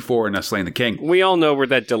we've seen before in Slaying the King. We all know where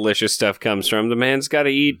that delicious stuff comes from. The man's gotta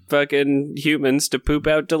eat fucking humans to poop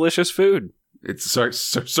out delicious food. It's a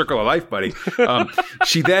circle of life, buddy.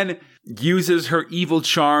 She then uses her evil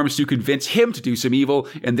charms to convince him to do some evil,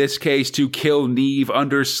 in this case to kill Neve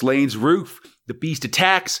under Slane's roof. The beast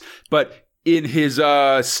attacks, but in his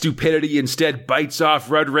stupidity instead bites off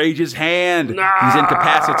Rudrage's hand. He's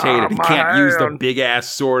incapacitated. He can't use the big-ass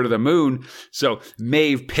sword of the moon, so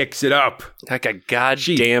Maeve picks it up. Like a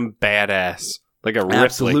goddamn badass. Like a Ripley.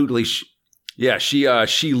 Absolutely.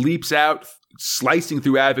 She leaps out, slicing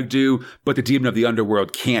through Avigdor, but the demon of the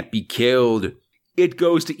underworld can't be killed. It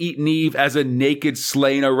goes to eat Neve as a naked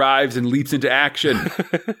Slain arrives and leaps into action.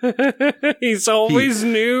 He's always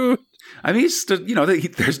nude. I mean,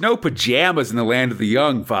 there's no pajamas in the land of the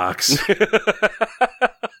young, Fox.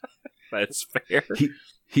 That's fair.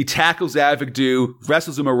 He tackles Avigdor,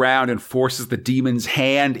 wrestles him around, and forces the demon's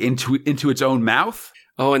hand into its own mouth.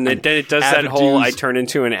 Oh, and then it does that whole I turn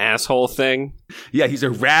into an asshole thing? Yeah, he's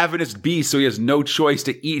a ravenous beast, so he has no choice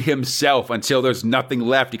to eat himself until there's nothing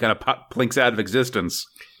left. He kind of blinks out of existence.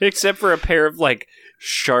 Except for a pair of,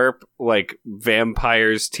 sharp,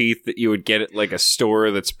 vampire's teeth that you would get at, a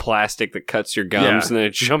store that's plastic that cuts your gums, and then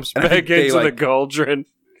it jumps back into the cauldron.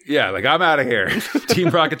 Yeah, I'm out of here. Team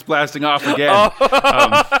Rocket's blasting off again.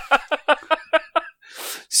 Oh.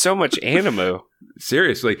 So much animo.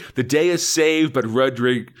 Seriously, the day is saved, but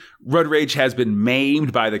Rudrage has been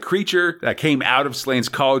maimed by the creature that came out of Slane's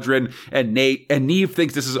cauldron, and Neve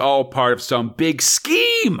thinks this is all part of some big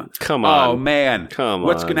scheme. Come on. Oh, man. Come on.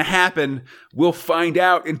 What's going to happen? We'll find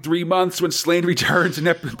out in 3 months when Slain returns in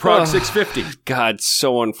Prog 650. God,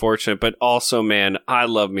 so unfortunate, but also, man, I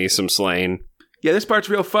love me some Slain. Yeah, this part's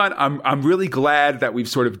real fun. I'm really glad that we've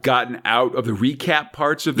sort of gotten out of the recap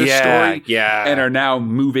parts of this story, and are now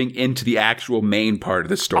moving into the actual main part of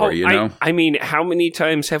the story. I mean, how many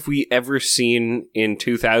times have we ever seen in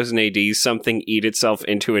 2000 AD something eat itself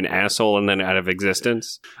into an asshole and then out of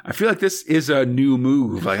existence? I feel like this is a new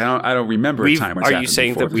move. I don't remember a time. Are you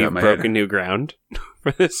saying that we've broken new ground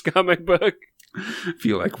for this comic book? I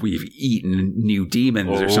feel like we've eaten new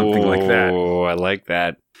demons or something like that. Oh, I like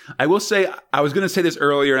that. I will say, I was going to say this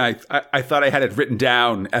earlier, and I thought I had it written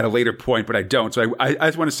down at a later point, but I don't. So I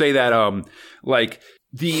just want to say that,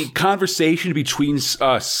 the conversation between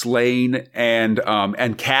Slain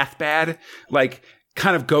and Cathbad,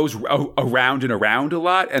 kind of goes around and around a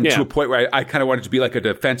lot, and to a point where I kind of wanted to be like a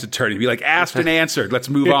defense attorney, be like, asked and answered, let's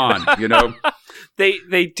move on,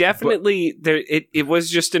 They definitely, it was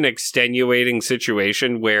just an extenuating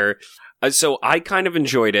situation where, so I kind of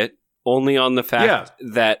enjoyed it. Only on the fact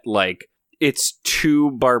that, it's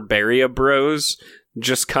two Barbaria bros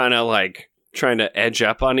just kind of, trying to edge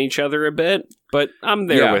up on each other a bit. But I'm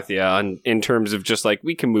there with you in terms of just,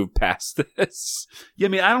 we can move past this. Yeah, I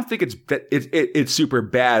mean, I don't think it's super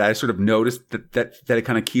bad. I sort of noticed that it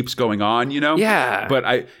kind of keeps going on, Yeah. But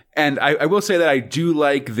I will say that I do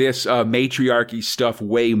like this matriarchy stuff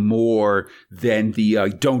way more than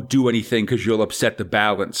the don't do anything because you'll upset the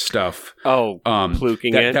balance stuff. Oh,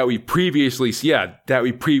 pluking it. That we previously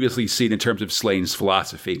seen in terms of Slane's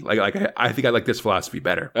philosophy. I think I like this philosophy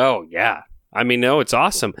better. Oh, yeah. I mean, no, it's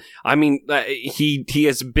awesome. I mean, he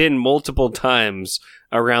has been multiple times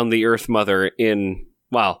around the Earth Mother in,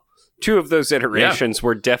 two of those iterations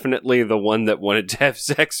were definitely the one that wanted to have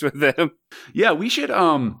sex with him. Yeah, we should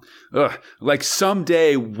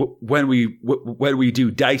someday when we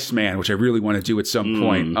do Dice Man, which I really want to do at some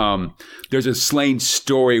point. There's a Slain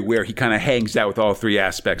story where he kind of hangs out with all three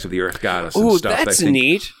aspects of the Earth Goddess and stuff. That's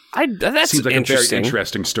neat. That seems like a very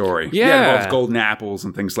interesting story. Yeah, it involves golden apples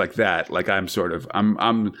and things like that.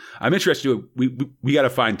 I'm interested. We got to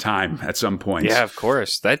find time at some point. Yeah, of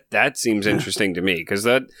course. That seems interesting to me because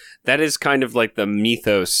that is kind of like the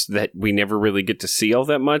mythos that we never really get to see all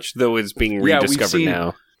that much, though it's being rediscovered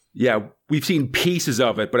now. Yeah, we've seen pieces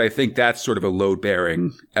of it, but I think that's sort of a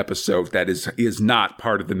load-bearing episode that is not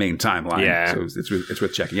part of the main timeline. Yeah, so it's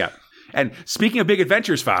worth checking out. And speaking of big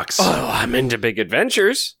adventures, Fox. Oh, I'm into big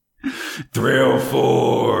adventures. Thrill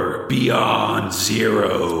 4 Beyond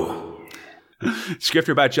Zero. Script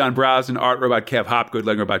about John Brosnan, art about Kev Hopgood,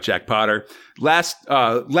 about Jack Potter. Last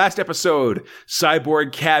episode,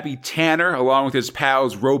 cyborg cabbie Tanner, along with his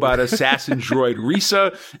pals, robot assassin droid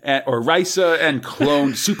Risa and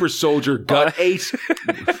cloned super soldier Gut 8.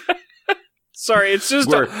 Sorry, it's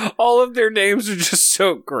just all of their names are just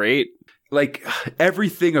so great. Like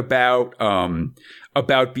everything about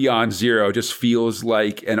Beyond Zero just feels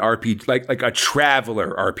like an RPG, like a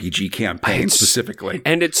Traveler RPG campaign specifically.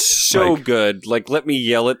 And it's so good. Like, let me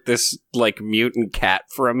yell at this like mutant cat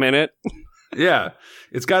for a minute. Yeah.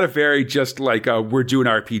 It's got a very just like we're doing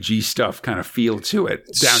RPG stuff kind of feel to it.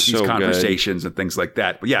 Down to these conversations and things like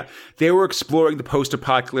that. But yeah, they were exploring the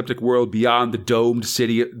post-apocalyptic world beyond the domed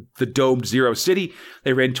Zero City.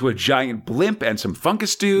 They ran into a giant blimp and some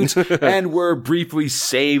fungus dudes and were briefly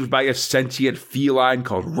saved by a sentient feline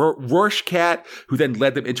called Rorsch Cat, who then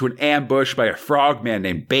led them into an ambush by a frogman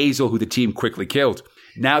named Basil, who the team quickly killed.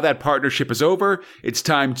 Now that partnership is over, it's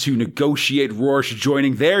time to negotiate Rorsch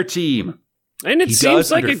joining their team. And it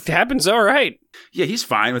seems like it happens all right. Yeah, he's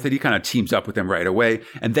fine with it. He kind of teams up with them right away.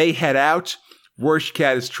 And they head out. Rorsch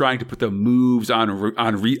Cat is trying to put the moves on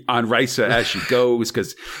Risa as she goes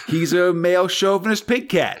because he's a male chauvinist pig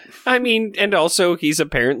cat. I mean, and also he's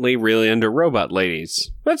apparently really into robot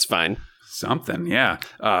ladies. That's fine. Something, yeah.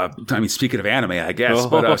 I mean, speaking of anime, I guess.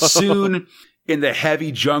 But soon... in the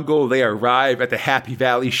heavy jungle, they arrive at the Happy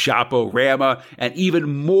Valley Shop-O-Rama and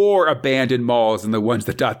even more abandoned malls than the ones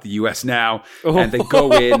that dot the U.S. now. And they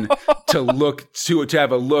go in to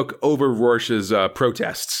have a look over Rorsch's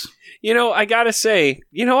protests. You know, I gotta say,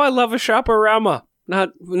 I love a Shop-O-Rama.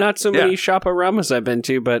 Not so many Shop-O-Ramas I've been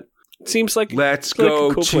to, but it seems like let's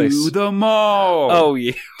go a cool to the mall. Oh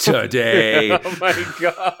yeah, today. Oh my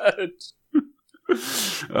god.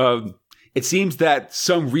 It seems that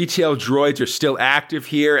some retail droids are still active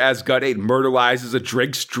here as Gut 8 murderizes a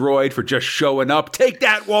drinks droid for just showing up. Take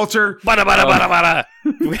that, Walter! Bada, bada, bada, bada.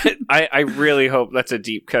 I really hope that's a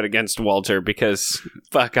deep cut against Walter because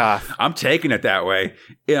fuck off. I'm taking it that way.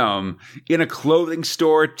 In a clothing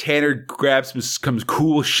store, Tanner grabs some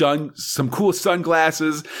cool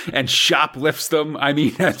sunglasses and shoplifts them. I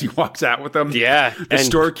mean, as he walks out with them. Yeah. The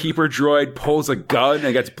storekeeper droid pulls a gun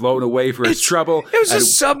and gets blown away for his trouble. It was a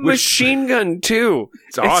submachine gun too.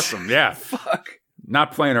 It's awesome, yeah. Fuck.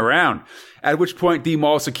 Not playing around. At which point the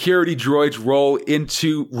mall security droids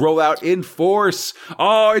roll out in force.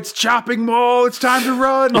 Oh, it's Chopping Mall. It's time to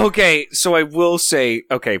run. Okay, so I will say,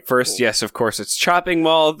 first, yes, of course, it's Chopping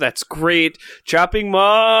Mall. That's great. Chopping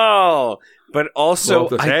Mall. But also,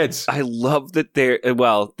 I love that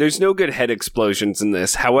there's no good head explosions in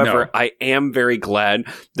this. However, I am very glad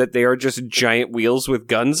that they are just giant wheels with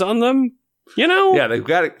guns on them. Yeah, they've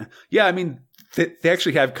got it. Yeah, I mean, they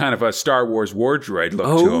actually have kind of a Star Wars war droid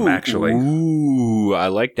look to them, actually. Ooh, I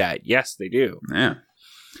like that. Yes, they do. Yeah.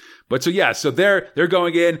 But so they're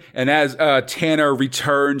going in, and as Tanner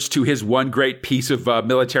returns to his one great piece of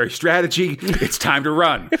military strategy, it's time to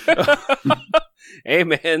run. Hey,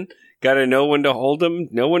 man. Gotta know when to hold them,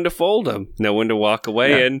 know when to fold them, know when to walk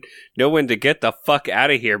away, and know when to get the fuck out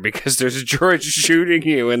of here because there's droids shooting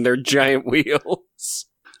you and their giant wheels.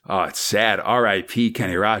 Oh, it's sad. R.I.P.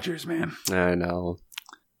 Kenny Rogers, man. I know.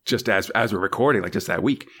 Just as we're recording, like just that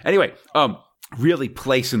week. Anyway, really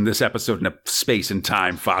placing this episode in a space and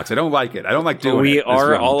time, Fox. I don't like it. I don't like doing it. We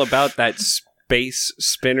are all about that space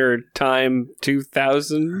spinner time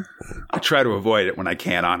 2000. I try to avoid it when I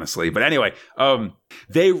can, honestly. But anyway,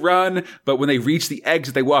 they run, but when they reach the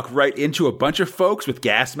exit, they walk right into a bunch of folks with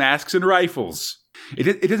gas masks and rifles.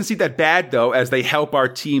 It doesn't seem that bad, though, as they help our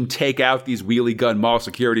team take out these wheelie gun mall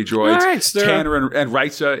security droids. All right, Tanner and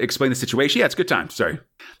Risa explain the situation. Yeah, it's a good time. Sorry.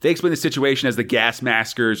 They explain the situation as the gas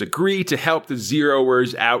maskers agree to help the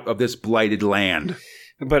Zeroers out of this blighted land.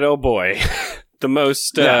 But oh boy, the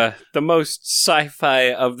most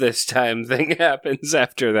sci-fi of this time thing happens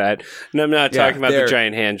after that. And I'm not talking about the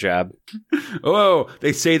giant hand job. Oh,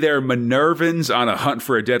 they say they're Minervans on a hunt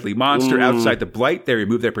for a deadly monster. Outside the blight, they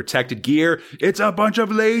remove their protected gear. It's a bunch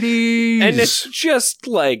of ladies! And it's just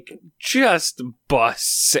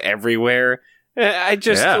busts everywhere.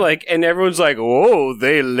 And everyone's like, "Whoa,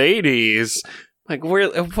 they ladies!" Like,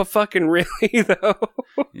 we're fucking really though.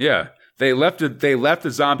 Yeah, they left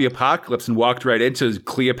the zombie apocalypse and walked right into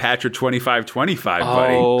Cleopatra 2525,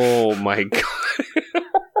 buddy. Oh my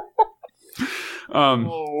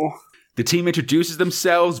god. The team introduces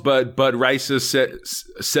themselves, but Risa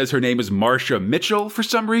says her name is Marsha Mitchell for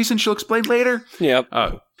some reason. She'll explain later. Yep.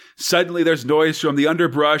 Suddenly, there's noise from the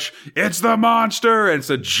underbrush. It's the monster! And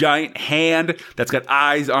it's a giant hand that's got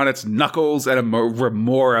eyes on its knuckles and a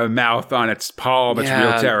remora mouth on its palm. It's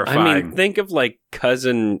real terrifying. I mean, think of like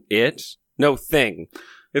Cousin It. No, Thing.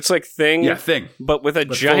 It's like Thing. Yeah, Thing. But with a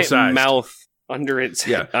giant mouth under its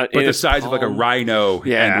head. Yeah, but the size of like a rhino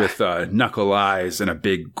and with knuckle eyes and a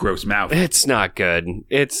big gross mouth. It's not good.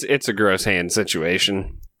 It's a gross hand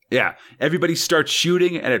situation. Yeah. Everybody starts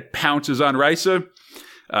shooting and it pounces on Risa.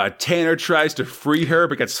 Tanner tries to free her,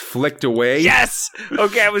 but gets flicked away. Yes!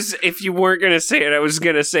 Okay, if you weren't going to say it, I was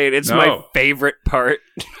going to say it. It's my favorite part.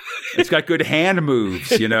 It's got good hand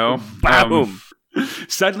moves, you know? Boom!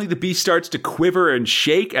 Suddenly, the beast starts to quiver and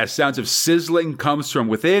shake as sounds of sizzling comes from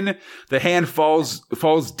within. The hand falls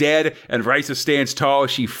dead, and Risa stands tall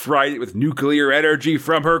as she fried it with nuclear energy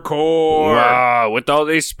from her core. Wow, with all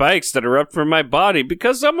these spikes that erupt from my body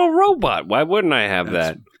because I'm a robot. Why wouldn't I have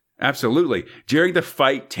that? Absolutely. During the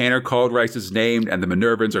fight, Tanner called Risa's name, and the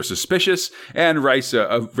Minervans are suspicious, and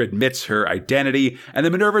Risa admits her identity, and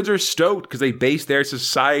the Minervans are stoked because they base their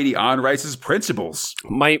society on Risa's principles.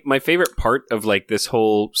 My favorite part of like this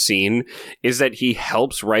whole scene is that he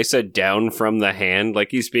helps Risa down from the hand like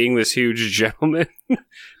he's being this huge gentleman. And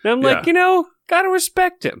I'm like, gotta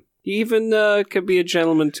respect him. He even could be a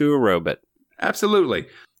gentleman to a robot. Absolutely.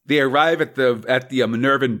 They arrive at the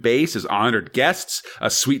Minervan base as honored guests, a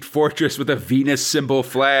sweet fortress with a Venus symbol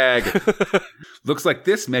flag. Looks like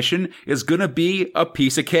this mission is gonna be a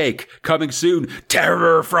piece of cake. Coming soon,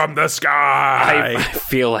 terror from the sky. I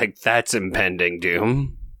feel like that's impending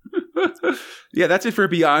doom. Yeah, that's it for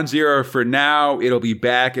Beyond Zero for now. It'll be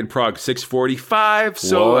back in Prague 645.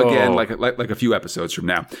 So again, like a few episodes from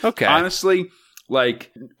now. Okay. Honestly,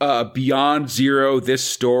 like Beyond Zero, this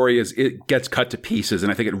story it gets cut to pieces,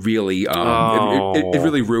 and I think it really it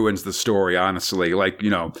really ruins the story. Honestly, like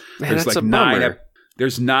there's like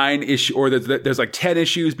there's 9 issues, or there's like 10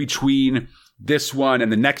 issues between this one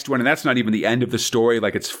and the next one, and that's not even the end of the story.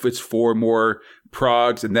 Like it's 4 more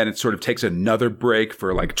progs, and then it sort of takes another break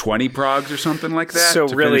for like 20 progs or something like that. So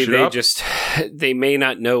really, they may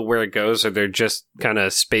not know where it goes, or they're just kind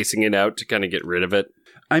of spacing it out to kind of get rid of it.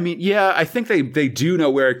 I mean, yeah, I think they do know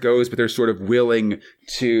where it goes, but they're sort of willing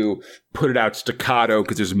to put it out staccato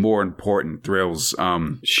because there's more important thrills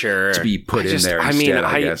to be put in there instead,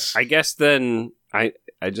 I guess. I guess then I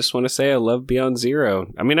just want to say I love Beyond Zero.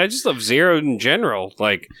 I mean, I just love Zero in general.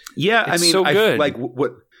 Like, yeah, it's so good.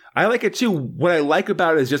 What I like it too. What I like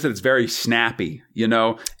about it is just that it's very snappy,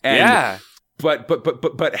 And yeah.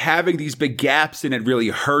 But having these big gaps in it really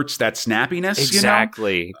hurts that snappiness.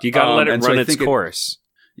 Exactly. You got to let it run its course.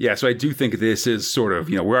 Yeah, so I do think this is sort of,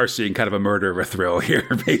 we are seeing kind of a murder of a thrill here,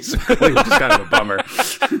 basically, which is kind of a bummer.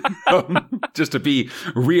 Just to be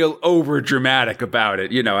real over dramatic about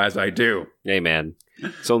it, as I do. Hey, man,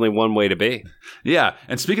 it's only one way to be. Yeah,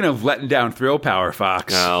 and speaking of letting down thrill power,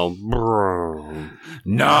 Fox. Oh, bro.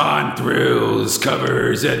 Non-thrills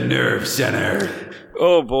covers at Nerve Center.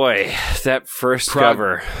 Oh, boy, that first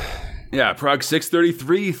cover. Yeah, Prague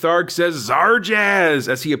 633, Tharg says Zarjaz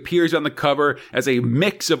as he appears on the cover as a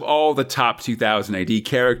mix of all the top 2000 AD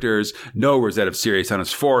characters. No Rosette of Sirius on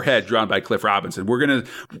his forehead, drawn by Cliff Robinson.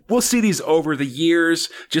 We'll see these over the years,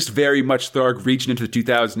 just very much Tharg reaching into the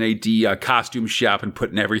 2000 AD costume shop and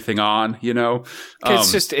putting everything on,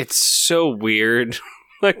 it's so weird.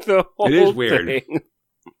 Like the whole thing. It is weird.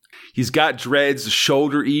 He's got dreads,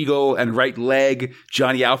 shoulder eagle, and right leg.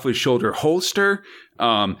 Johnny Alpha's shoulder holster.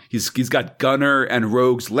 He's got Gunner and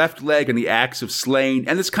Rogue's left leg and the Axe of Slain,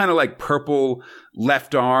 and this kind of like purple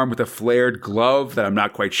left arm with a flared glove that I'm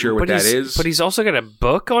not quite sure what that is. But he's also got a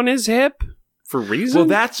book on his hip for reason. Well,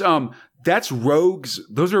 that's Rogue's.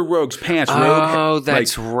 Those are Rogue's pants.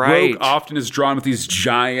 That's right. Rogue often is drawn with these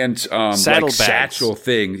giant satchel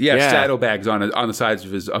things. Yeah, saddlebags on the sides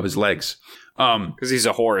of his legs. Because he's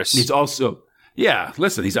a horse. He's also,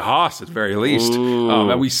 he's a hoss at the very least.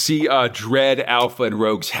 And we see Dread, Alpha, and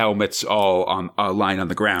Rogue's helmets all on lying on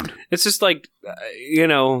the ground. It's just like,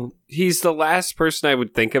 he's the last person I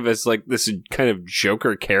would think of as like this kind of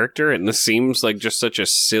Joker character, and this seems like just such a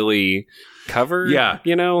silly cover. Yeah.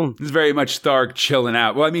 This is very much Tharg chilling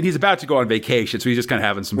out. Well, I mean, he's about to go on vacation, so he's just kind of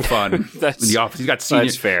having some fun in the office. He's got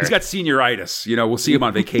senioritis. We'll see him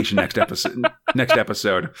on vacation next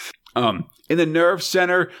episode. In the Nerve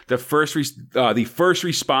Center, the first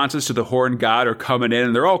responses to the Horn God are coming in,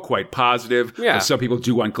 and they're all quite positive. Yeah. Some people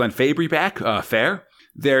do want Glenn Fabry back. Fair.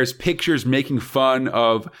 There's pictures making fun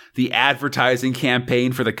of the advertising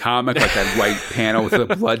campaign for the comic, like that white panel with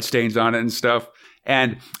the bloodstains on it and stuff.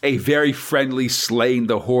 And a very friendly Slaying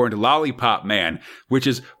the Horned Lollipop Man, which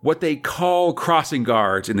is what they call crossing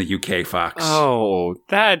guards in the UK, Fox. Oh,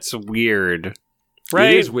 that's weird.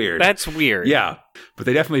 Right? It is weird. That's weird. Yeah, but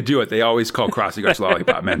they definitely do it. They always call crossing guards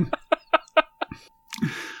lollipop men.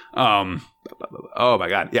 Oh my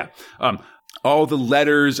God. Yeah. All the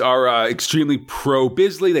letters are extremely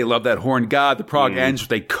pro-Bisley. They love that horn god. The prog ends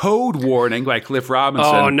with a code warning by Cliff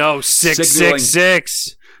Robinson. Oh, no.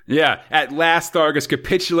 666. Yeah. At last, Tharg has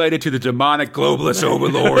capitulated to the demonic globalist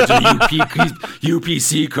overlords. And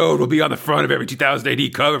UPC code will be on the front of every 2000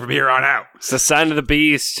 AD cover from here on out. It's the sign of the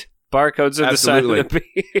beast. Barcodes are the sign of the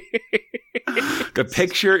beast. The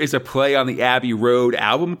picture is a play on the Abbey Road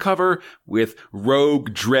album cover with Rogue,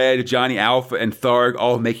 Dredd, Johnny Alpha, and Tharg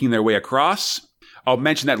all making their way across. I'll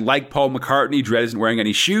mention that, like Paul McCartney, Dredd isn't wearing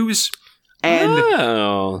any shoes. And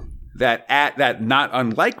that not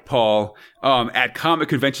unlike Paul, at comic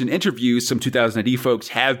convention interviews, some 2000 AD folks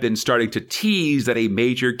have been starting to tease that a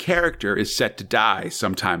major character is set to die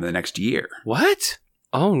sometime in the next year. What?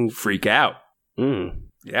 Oh, freak out.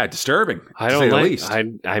 Yeah, disturbing. I don't like.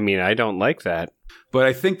 I mean, I don't like that. But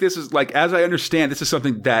I think this is, like, as I understand, this is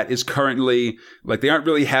something that is currently, like, they aren't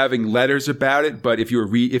really having letters about it. But if you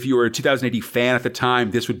were a 2000 AD fan at the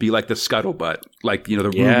time, this would be like the scuttlebutt, like, you know,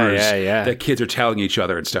 the rumors that kids are telling each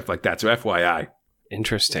other and stuff like that. So FYI.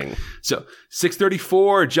 Interesting. So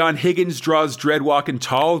 634, John Higgins draws Dredd walking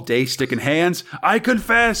tall, Day sticking hands. I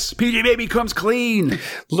confess, PJ Baby comes clean.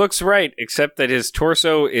 Looks right, except that his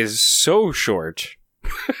torso is so short.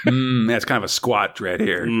 That's kind of a squat Dredd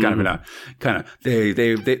here.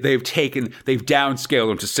 They've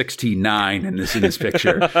downscaled him to 16'9" in this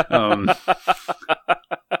picture.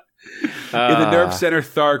 In the Nerve Center,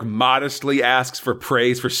 Tharg modestly asks for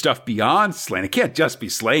praise for stuff beyond Slain. It can't just be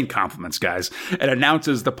Slain compliments, guys. And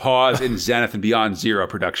announces the pause in Zenith and Beyond Zero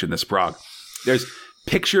production this prog. There's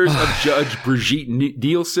pictures of Judge Brigitte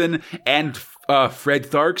Nielsen and Fred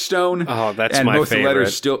Thargstone. Oh, that's and my most favorite. Of the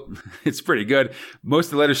letters still, it's pretty good. Most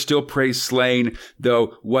of the letters still praise Slain,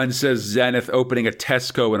 though one says Zenith opening a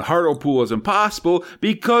Tesco in Hartlepool is impossible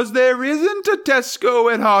because there isn't a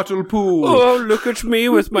Tesco at Hartlepool. Oh, look at me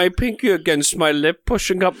with my pinky against my lip,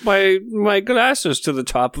 pushing up my glasses to the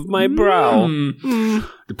top of my brow.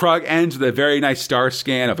 The prog ends with a very nice star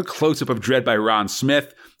scan of a close-up of Dredd by Ron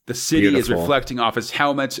Smith. The city is reflecting off his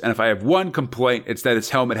helmet, and if I have one complaint, it's that his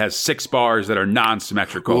helmet has 6 bars that are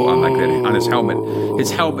non-symmetrical on his helmet. His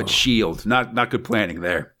helmet shield. Not good planning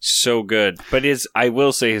there. So good. But I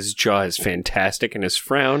will say his jaw is fantastic, and his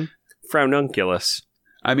frownunculus.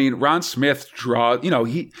 I mean, Ron Smith draws,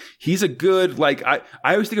 he's a good, like, I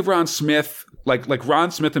always think of Ron Smith, like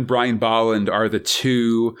Ron Smith and Brian Bolland are the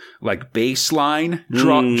two, like, baseline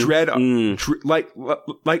Dredd, like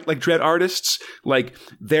Dredd artists. Like,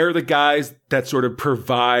 they're the guys that sort of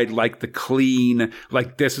provide, like, the clean,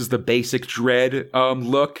 like, this is the basic Dredd,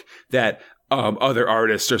 look that, other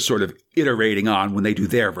artists are sort of iterating on when they do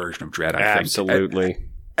their version of Dredd, I think. Absolutely.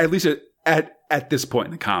 At least at this point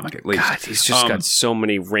in the comic, at least. God, he's just got so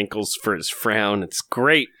many wrinkles for his frown. It's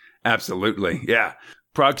great. Absolutely, yeah.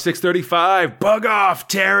 Prog 635, bug off,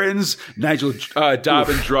 Terrans. Nigel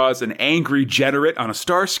Dobbin draws an angry Generate on a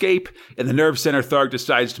starscape. In the Nerve Center, Tharg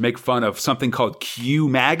decides to make fun of something called Q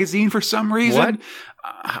Magazine for some reason. What?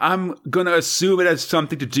 I'm going to assume it has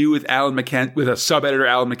something to do with with a sub-editor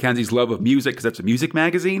Alan McKenzie's love of music, because that's a music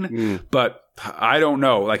magazine. But I don't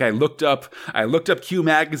know. Like, I looked up Q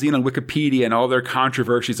Magazine on Wikipedia, and all their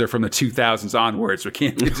controversies are from the 2000s onwards. So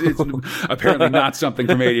it's apparently not something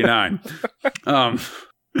from 89.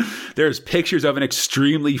 There's pictures of an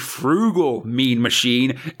extremely frugal Mean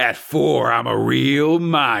Machine. At 4, I'm a real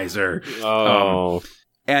miser. Oh.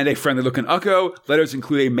 And a friendly-looking Ucko. Letters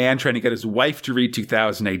include a man trying to get his wife to read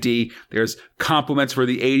 2000 AD. There's compliments for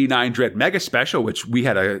the 89 Dredd Mega Special, which we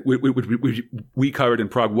covered in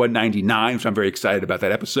Prog 199, which I'm very excited about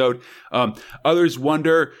that episode. Others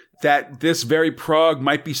wonder that this very prog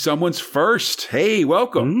might be someone's first. Hey,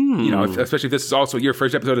 welcome. Especially if this is also your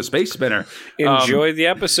first episode of Space Spinner. Enjoy the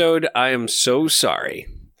episode. I am so sorry.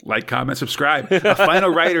 Like, comment, subscribe. A final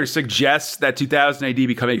writer suggests that 2000 AD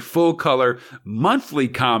become a full-color monthly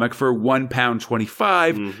comic for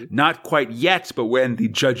 £1.25. Not quite yet, but when the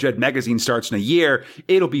Judge Dredd magazine starts in a year,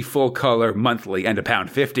 it'll be full-color monthly and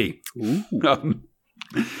 £1.50.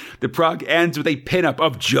 The prog ends with a pinup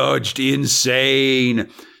of Judged Insane.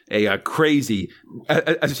 A crazy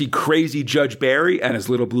Judge Barry and his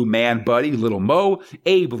little blue man buddy, Little Mo,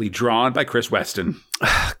 ably drawn by Chris Weston.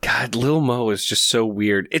 God, Little Mo is just so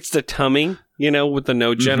weird. It's the tummy, with the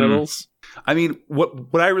no genitals. I mean,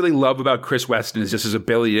 what I really love about Chris Weston is just his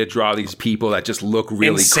ability to draw these people that just look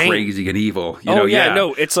really insane, crazy and evil.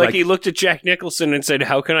 It's like he looked at Jack Nicholson and said,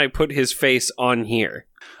 how can I put his face on here?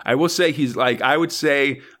 I will say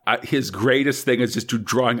I his greatest thing is just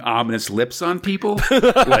drawing ominous lips on people,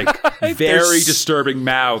 like very disturbing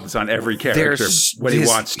mouths on every character when he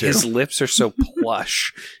wants to. His lips are so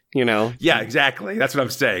plush, you know. Yeah, exactly. That's what I'm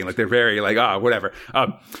saying. Like they're very like whatever.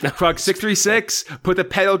 Frog 636, put the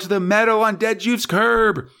pedal to the metal on Dead Juve's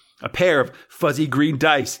curb. A pair of fuzzy green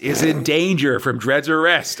dice is in danger from Dredd's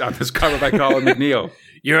arrest on this cover by Colin McNeil.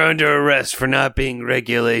 You're under arrest for not being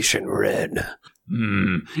Regulation Red.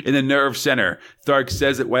 In the nerve center, Thark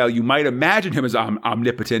says that while you might imagine him as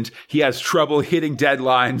omnipotent, he has trouble hitting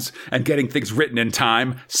deadlines and getting things written in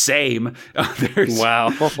time. Same. There's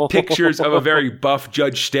pictures of a very buff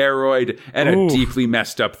Judge Steroid and a deeply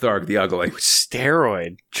messed up Tharg the Ugly.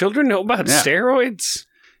 Steroid? Children know about steroids?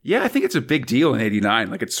 Yeah, I think it's a big deal in '89.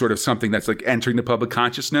 Like it's sort of something that's like entering the public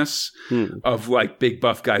consciousness of like big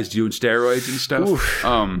buff guys doing steroids and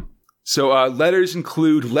stuff. So letters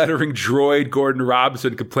include lettering droid Gordon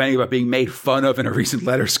Robinson complaining about being made fun of in a recent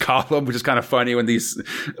letters column, which is kind of funny when these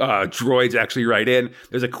droids actually write in.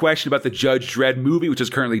 There's a question about the Judge Dredd movie, which is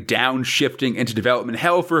currently downshifting into development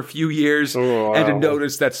hell for a few years. Oh, wow. And to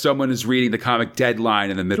notice that someone is reading the comic Deadline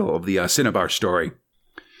in the middle of the Cinnabar story.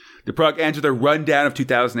 The Prog ends with a rundown of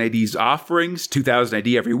 2000 AD's offerings, 2000 AD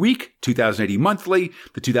every week, 2000 AD monthly,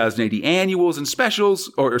 the 2000 AD annuals and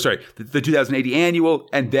specials, the 2000 AD annual,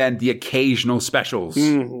 and then the occasional specials.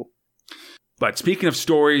 But speaking of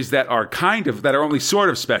stories that are only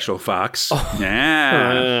sort of special, Fox.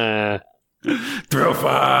 Throw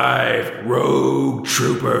 5, Rogue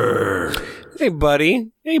Trooper. Hey,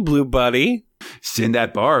 buddy. Hey, blue buddy. Send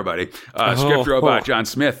that bar, buddy. Script robot John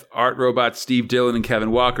Smith, art robot Steve Dillon and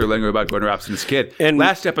Kevin Walker, lettering robot Gordon Robson's kid. And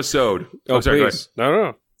last episode. Sorry, please.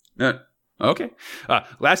 No. Okay.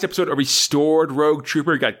 Last episode, a restored Rogue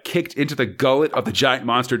Trooper got kicked into the gullet of the giant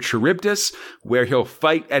monster Charybdis, where he'll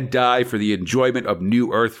fight and die for the enjoyment of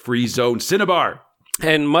New Earth Free Zone Cinnabar.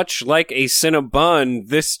 And much like a Cinnabon,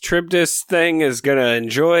 this Charybdis thing is going to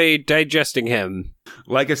enjoy digesting him.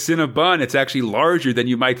 Like a Cinnabon, it's actually larger than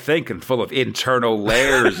you might think and full of internal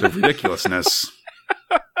layers of ridiculousness.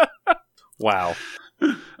 Wow.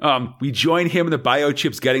 We join him and the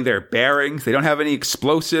biochips getting their bearings. They don't have any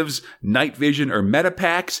explosives, night vision, or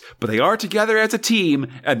metapacks, but they are together as a team,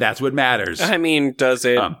 and that's what matters. I mean, does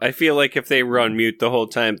it? I feel like if they were on mute the whole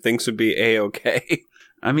time, things would be A-okay.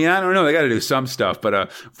 I mean, I don't know. They got to do some stuff.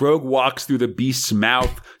 But Rogue walks through the beast's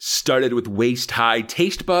mouth, studded with waist-high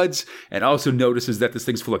taste buds, and also notices that this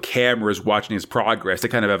thing's full of cameras watching his progress. They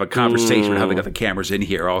kind of have a conversation about how they got the cameras in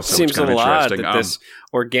here also. Seems kind a of lot interesting. that this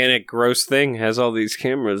organic, gross thing has all these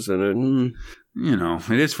cameras in it. You know,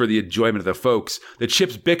 it is for the enjoyment of the folks. The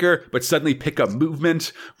chips bicker, but suddenly pick up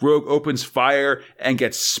movement. Rogue opens fire and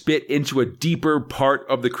gets spit into a deeper part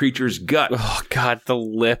of the creature's gut. Oh, God, the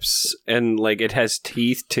lips. And, like, it has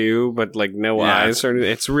teeth, too, but, like, no eyes.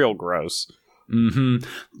 It's real gross.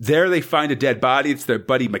 There they find a dead body. It's their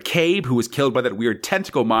buddy McCabe, who was killed by that weird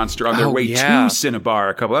tentacle monster on their way to Cinnabar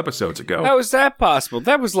a couple episodes ago. How is that possible?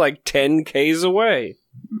 That was, like, 10 Ks away.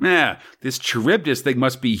 Yeah, this Charybdis thing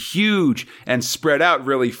must be huge and spread out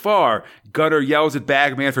really far. Gunner yells at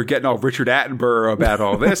Bagman for getting all Richard Attenborough about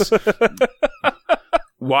all this.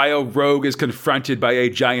 While Rogue is confronted by a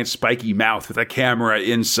giant spiky mouth with a camera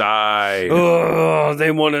inside. Oh,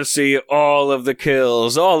 they want to see all of the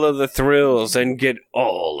kills, all of the thrills, and get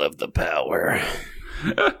all of the power.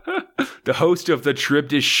 The host of the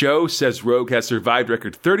Charybdis show says Rogue has survived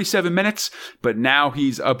record 37 minutes, but now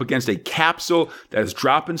he's up against a capsule that is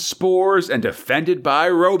dropping spores and defended by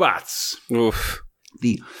robots. Oof.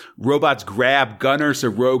 The robots grab Gunner, so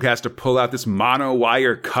Rogue has to pull out this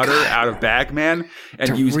monowire cutter out of Bagman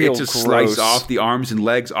and use it to slice off the arms and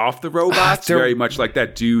legs off the robots. Very much like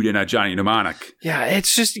that dude in Johnny Mnemonic. Yeah,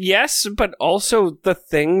 it's just, yes, but also the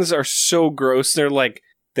things are so gross. They're like,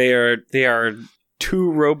 they are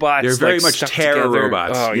two robots. They're very much terror together.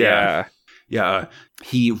 robots. Oh, yeah. Yeah.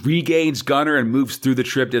 He regains Gunner and moves through the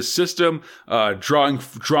Charybdis system, drawn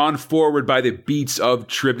forward by the beats of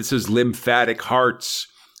Charybdis's lymphatic hearts.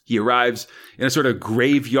 He arrives in a sort of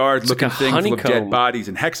graveyard-looking thing full of dead bodies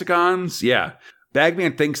and hexagons. Yeah.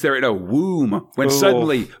 Bagman thinks they're in a womb when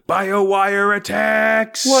suddenly BioWire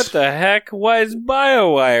attacks. What the heck? Why is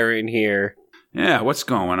BioWire in here? Yeah, what's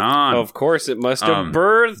going on? Of course, it must have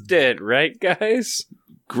birthed it, right, guys?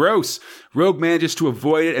 Gross. Rogue manages to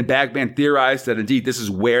avoid it, and Bagman theorized that indeed this is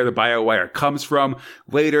where the BioWire comes from.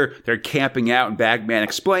 Later, they're camping out, and Bagman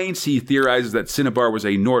explains he theorizes that Cinnabar was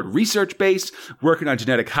a Nord research base working on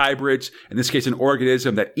genetic hybrids, in this case an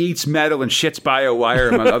organism that eats metal and shits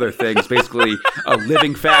BioWire, among other things, basically a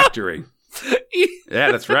living factory.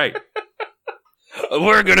 Yeah, that's right.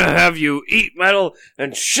 We're gonna have you eat metal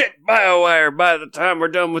and shit BioWire by the time we're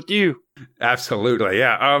done with you. Absolutely,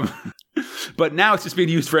 yeah. But now it's just being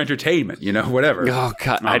used for entertainment, whatever. Oh,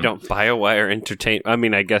 God, I don't BioWire entertain. I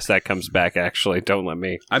mean, I guess that comes back, actually. Don't let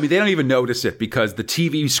me. I mean, they don't even notice it because the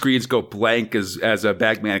TV screens go blank as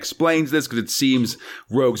Bagman explains this, because it seems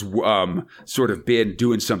Rogue's sort of been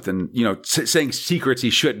doing something, saying secrets he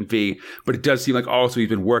shouldn't be, but it does seem like also he's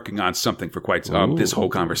been working on something for quite this whole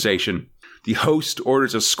conversation. The host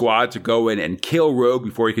orders a squad to go in and kill Rogue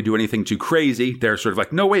before he can do anything too crazy. They're sort of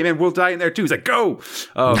like, no, wait, man, we'll die in there too. He's like, go!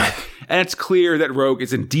 And it's clear that Rogue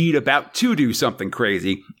is indeed about to do something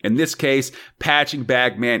crazy. In this case, patching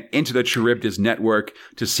Bagman into the Charybdis network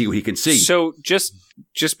to see what he can see. So just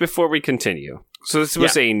before we continue. So this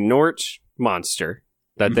was a Nort monster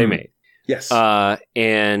that they made. Yes.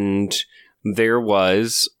 And there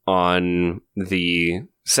was on the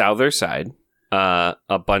Souther side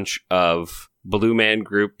a bunch of Blue Man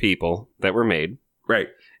Group people that were made. Right.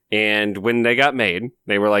 And when they got made,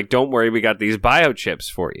 they were like, don't worry, we got these biochips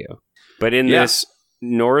for you. But in this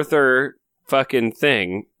Norther fucking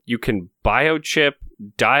thing, you can biochip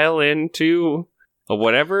dial into a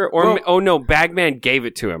whatever. Or, no, Bagman gave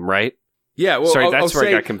it to him, right? Yeah, well, sorry, that's where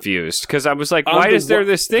I got confused. Because I was like, why is there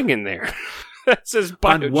this thing in there that says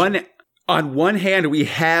biochip? On one hand, we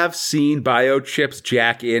have seen biochips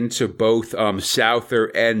jack into both Souther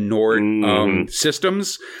and Nort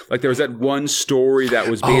systems. Like there was that one story that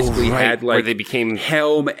was basically had like where they became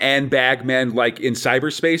Helm and Bagman like in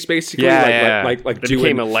cyberspace, basically. Like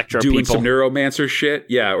doing some neuromancer shit,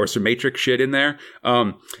 or some Matrix shit in there.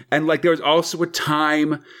 And like there was also a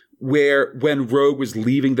time where when Rogue was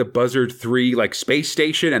leaving the Buzzard 3 like space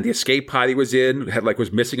station and the escape pod he was in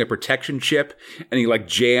was missing a protection chip, and he like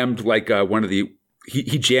jammed like one of the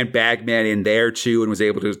he jammed Bagman in there too and was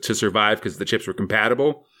able to survive because the chips were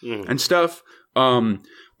compatible and stuff.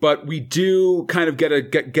 But we do kind of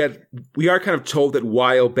we are kind of told that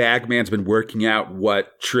while Bagman's been working out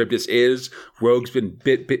what Charybdis is, Rogue's been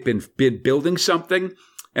building something.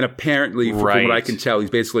 And apparently, from what I can tell, he's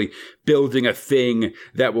basically building a thing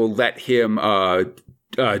that will let him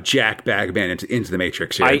jack Bagman into the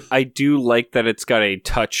Matrix here. I do like that it's got a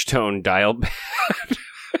touch tone dial pad.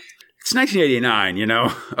 It's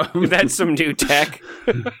 1989, That's some new tech.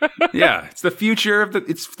 Yeah, it's the future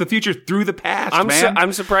it's the future through the past,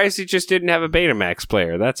 I'm surprised he just didn't have a Betamax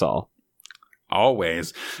player, that's all.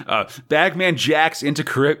 Always. Bagman jacks into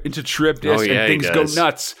Charybdis and things go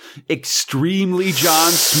nuts. Extremely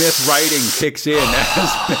John Smith writing kicks in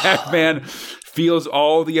as Bagman feels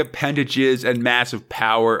all the appendages and massive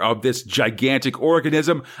power of this gigantic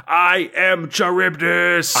organism. I am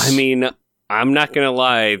Charybdis! I mean, I'm not going to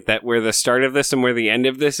lie, that where the start of this and where the end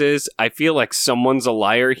of this is, I feel like someone's a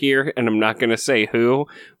liar here, and I'm not going to say who,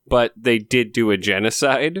 but they did do a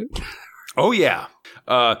genocide. Oh, yeah.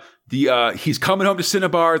 He's coming home to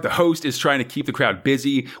Cinnabar. The host is trying to keep the crowd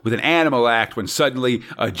busy with an animal act when suddenly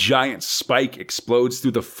a giant spike explodes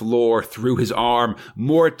through the floor through his arm.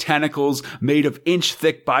 More tentacles made of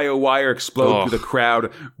inch-thick biowire explode through the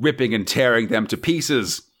crowd, ripping and tearing them to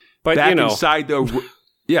pieces. But inside, though...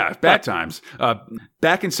 Yeah, bad times.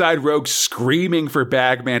 Back inside, Rogue screaming for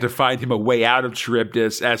Bagman to find him a way out of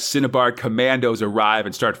Charybdis as Cinnabar commandos arrive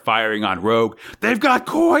and start firing on Rogue. They've got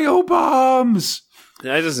coil bombs!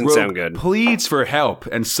 That doesn't Rogue sound good. Pleads for help,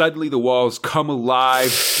 and suddenly the walls come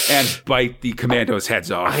alive and bite the commandos' heads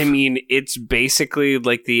off. I mean, it's basically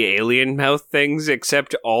like the alien mouth things,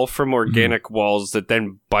 except all from organic walls that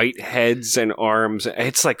then bite heads and arms.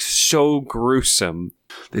 It's like so gruesome.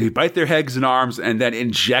 They bite their heads and arms and then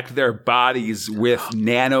inject their bodies with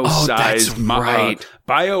nano-sized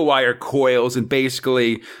biowire coils and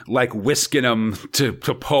basically like whisking them to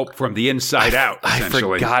pulp from the inside out,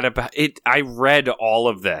 essentially. I forgot about it. I read all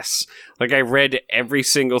of this. Like, I read every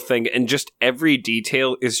single thing, and just every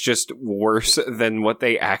detail is just worse than what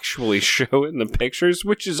they actually show in the pictures,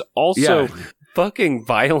 which is also fucking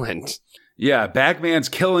violent. Yeah, Bagman's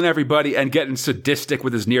killing everybody and getting sadistic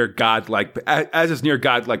with his near godlike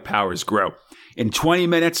powers grow. In 20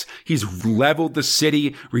 minutes, he's leveled the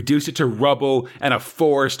city, reduced it to rubble and a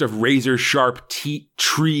forest of razor-sharp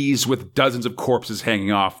trees with dozens of corpses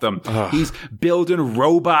hanging off them. He's building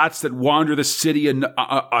robots that wander the city and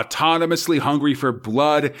autonomously hungry for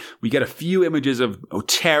blood. We get a few images of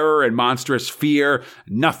terror and monstrous fear.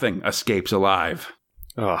 Nothing escapes alive.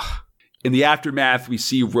 Ugh. in the aftermath, we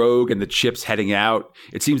see Rogue and the Chips heading out.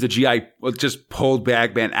 It seems the GI just pulled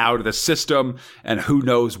Bagman out of the system, and who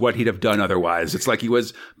knows what he'd have done otherwise. It's like he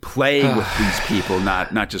was playing with these people,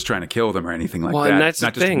 not just trying to kill them or anything like that. And that's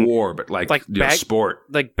not the just thing. war, but like sport.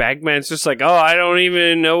 Like Bagman's just like, oh, I don't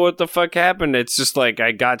even know what the fuck happened. It's just like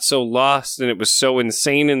I got so lost and it was so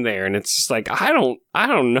insane in there, and it's just like I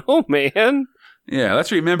don't know, man. Yeah,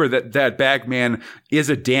 let's remember that Bagman is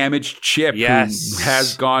a damaged Chip who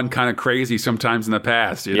has gone kind of crazy sometimes in the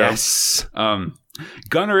past. You know?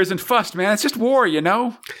 Gunner isn't fussed, man. It's just war, you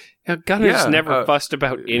know? Yeah, Gunner's never fussed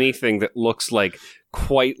about anything that looks like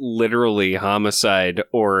quite literally homicide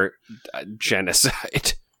or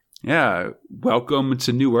genocide. Yeah, welcome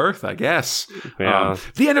to New Earth, I guess. Yeah.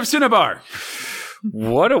 The end of Cinnabar.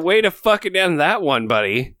 What a way to fucking end that one,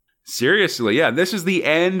 buddy. Seriously, yeah. This is the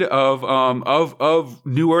end of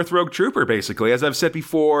New Earth Rogue Trooper, basically. As I've said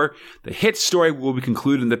before, the hit story will be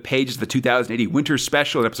concluded in the pages of the 2080 Winter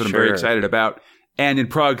Special, an episode I'm very excited about. And in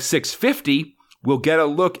Prague 650, we'll get a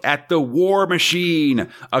look at The War Machine,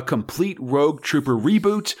 a complete Rogue Trooper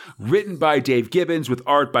reboot written by Dave Gibbons with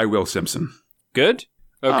art by Will Simpson. Good.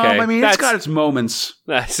 Okay. I mean, it's got its moments.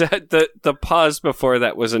 That's the pause before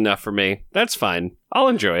that was enough for me. That's fine. I'll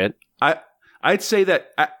enjoy it. I'd say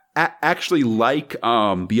that actually, like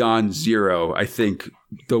Beyond Zero, I think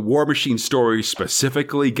the War Machine story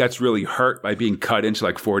specifically gets really hurt by being cut into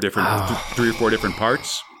like three or four different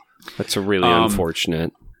parts. That's a really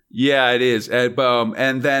unfortunate. Yeah, it is.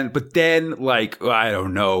 But then, like, I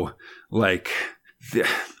don't know, like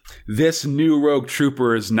this new Rogue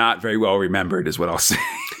Trooper is not very well remembered, is what I'll say.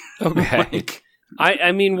 Okay.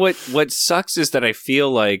 I mean, what sucks is that I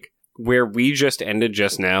feel like where we just ended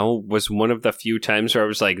just now was one of the few times where I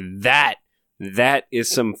was like, that is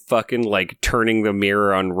some fucking like turning the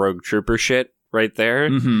mirror on Rogue Trooper shit right there,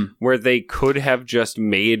 where they could have just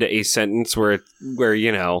made a sentence where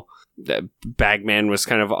you know, Bagman was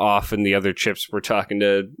kind of off and the other Chips were talking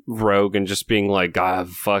to Rogue and just being like,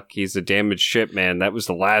 fuck, he's a damaged Chip, man. That was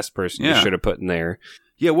the last person you should have put in there.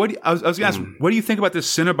 Yeah, I was going to ask, what do you think about this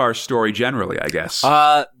Cinnabar story generally, I guess?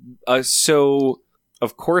 So...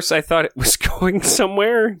 Of course, I thought it was going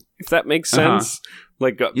somewhere, if that makes sense.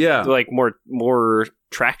 Like more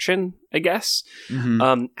traction, I guess.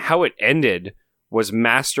 How it ended was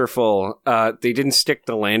masterful. They didn't stick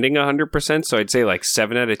the landing 100%, so I'd say like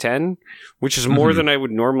 7 out of 10, which is more than I would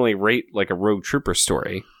normally rate like a Rogue Trooper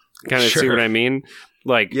story. Kind of see what I mean?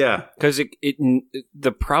 Like, yeah, because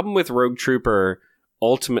the problem with Rogue Trooper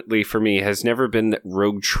ultimately for me has never been that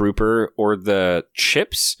Rogue Trooper or the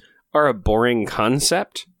Chips are a boring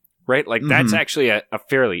concept, right? Like that's actually a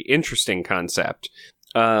fairly interesting concept.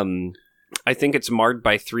 I think it's marred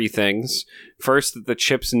by 3 things. First, that the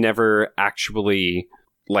Chips never actually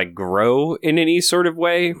like grow in any sort of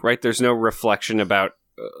way, right? There's no reflection about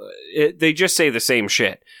it. They just say the same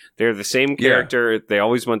shit. They're the same character. Yeah. They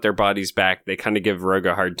always want their bodies back. They kind of give Rogue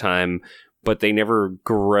a hard time, but they never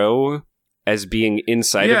grow as being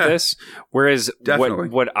inside of this. Whereas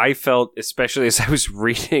what I felt, especially as I was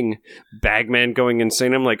reading Bagman going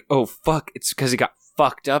insane, I'm like, oh fuck, it's because he got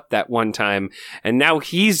fucked up that one time and now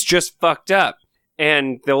he's just fucked up,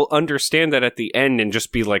 and they'll understand that at the end and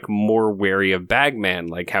just be like more wary of Bagman.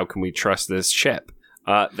 Like, how can we trust this Chip?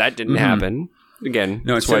 That didn't happen. Again,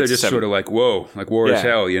 no, instead they're just sort of like, whoa, like war is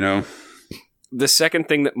hell, you know? The second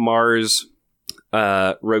thing that mars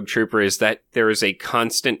Rogue Trooper is that there is a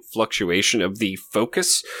constant fluctuation of the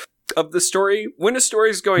focus of the story. When a story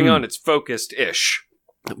is going on, it's focused-ish,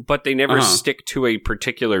 but they never stick to a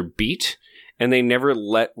particular beat, and they never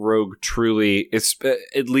let Rogue truly,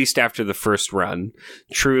 at least after the first run,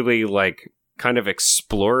 truly like kind of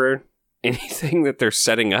explore anything that they're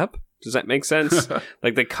setting up. Does that make sense?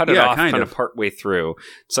 Like they cut it off kind of partway through.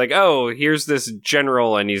 It's like, oh, here's this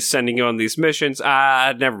general and he's sending you on these missions.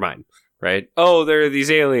 Never mind. Right? Oh, there are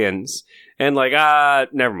these aliens. And like,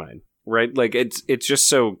 never mind. Right? Like, it's just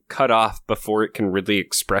so cut off before it can really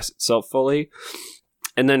express itself fully.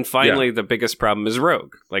 And then finally, the biggest problem is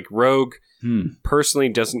Rogue. Like, Rogue personally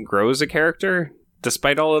doesn't grow as a character.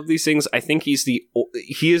 Despite all of these things, I think he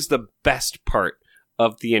is the best part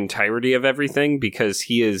of the entirety of everything, because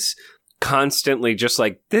he is constantly just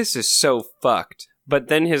like, this is so fucked. But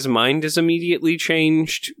then his mind is immediately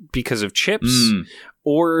changed because of Chips,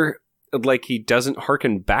 or like he doesn't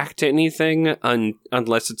harken back to anything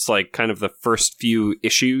unless it's like kind of the first few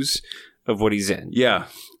issues of what he's in. Yeah.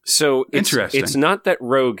 So it's not that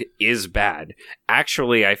Rogue is bad.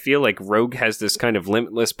 Actually, I feel like Rogue has this kind of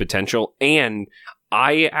limitless potential, and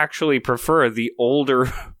I actually prefer the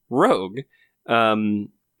older Rogue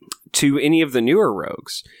to any of the newer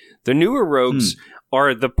Rogues. The newer Rogues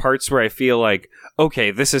are the parts where I feel like,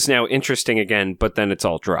 okay, this is now interesting again, but then it's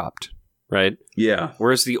all dropped, right? Yeah.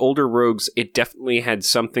 Whereas the older Rogues, it definitely had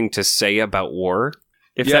something to say about war,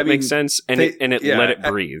 if that makes sense, and it let it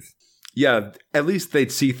breathe. Yeah, at least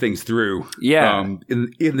they'd see things through. Yeah.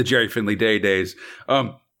 In the Jerry Finley days.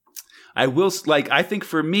 I will, I think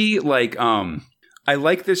for me, I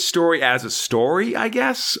like this story as a story, I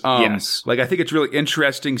guess. Yes. I think it's really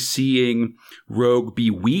interesting seeing Rogue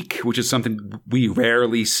be weak, which is something we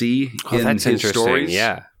rarely see in his stories.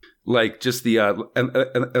 Yeah. Just the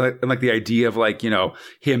and the idea of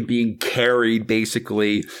him being carried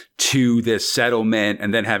basically to this settlement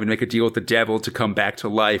and then having to make a deal with the devil to come back to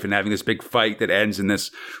life and having this big fight that ends in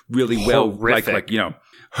this really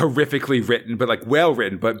horrifically written, but well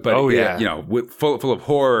written, but full of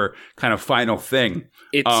horror kind of final thing.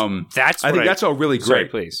 I think that's all really great. Sorry,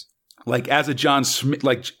 please. As a John Smith,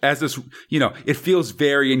 as this, it feels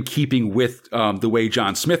very in keeping with the way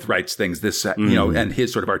John Smith writes things. This, and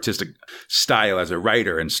his sort of artistic style as a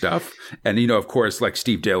writer and stuff. And of course,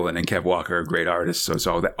 Steve Dillon and Kev Walker are great artists.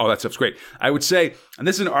 So all that stuff's great. I would say, and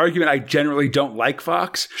this is an argument I generally don't like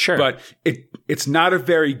Fox, sure, but it's not a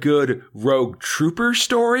very good Rogue Trooper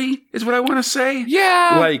story, is what I want to say.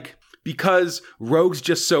 Yeah, because Rogue's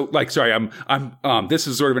just so this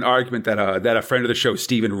is sort of an argument that a friend of the show,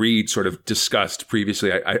 Stephen Reed, sort of discussed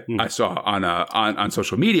previously. I saw on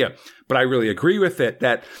social media, but I really agree with it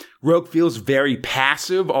that Rogue feels very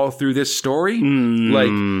passive all through this story.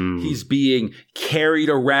 He's being carried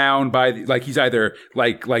around by he's either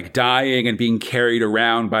dying and being carried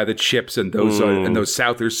around by the Chips and those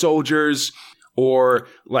Souther soldiers. Or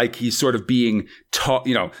he's sort of being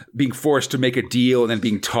being forced to make a deal and then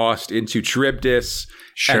being tossed into Charybdis.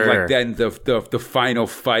 Sure. And then the final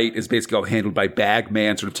fight is basically all handled by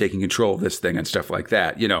Bagman sort of taking control of this thing and stuff like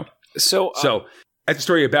that, So as a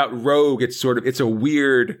story about Rogue, it's a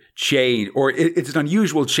weird change, or it's an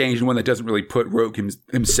unusual change and one that doesn't really put Rogue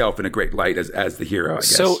himself in a great light as the hero, I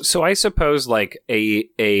guess. So I suppose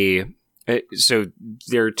so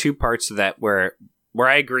there are two parts of that where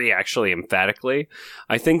I agree actually emphatically.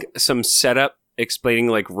 I think some setup explaining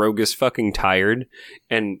Rogue is fucking tired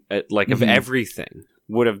and of everything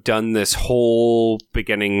would have done this whole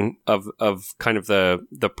beginning of kind of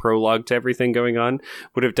the prologue to everything going on,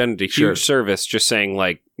 would have done it a huge service just saying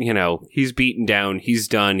he's beaten down, he's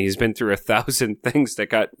done, he's been through 1,000 things that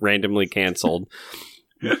got randomly canceled.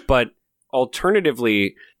 But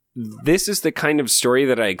alternatively, this is the kind of story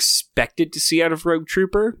that I expected to see out of Rogue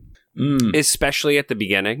Trooper. Especially at the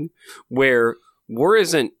beginning, where war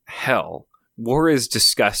isn't hell. War is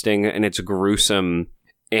disgusting and it's gruesome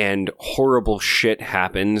and horrible shit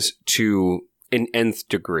happens to an nth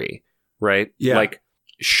degree, right? Yeah.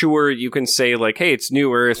 Sure, you can say hey, it's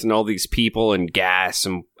New Earth and all these people and gas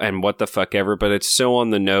and what the fuck ever, but it's so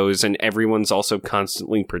on the nose and everyone's also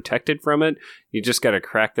constantly protected from it. You just got to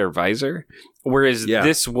crack their visor. Whereas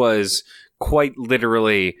this was quite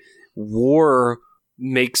literally war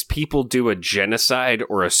makes people do a genocide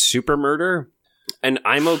or a super murder, and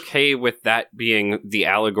I'm okay with that being the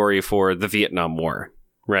allegory for the Vietnam War,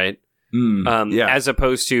 right? As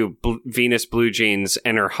opposed to Venus Blue Jeans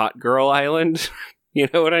and her hot girl island. You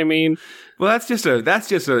know what I mean? Well, that's just an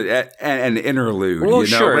interlude. Well,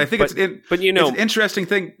 sure, but I think it's an interesting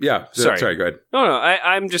thing. Yeah, sorry, go ahead. No,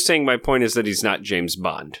 I'm just saying my point is that he's not James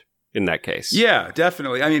Bond in that case. Yeah,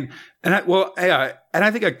 definitely. I mean, and I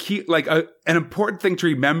think a key, an important thing to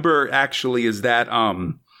remember actually is that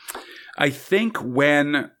I think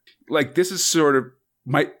when this is sort of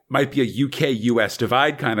might be a UK-US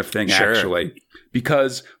divide kind of thing, actually,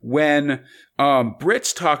 because when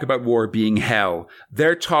Brits talk about war being hell,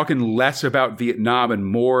 they're talking less about Vietnam and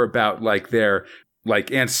more about their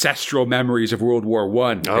ancestral memories of World War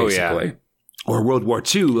I, basically, or World War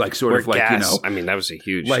II, gas. I mean, that was a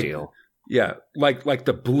huge deal. Yeah, like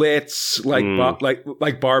the Blitz,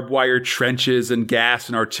 like barbed wire trenches and gas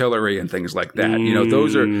and artillery and things like that.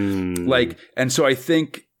 Those are and so I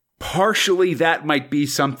think partially that might be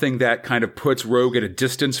something that kind of puts Rogue at a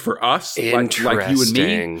distance for us, like you and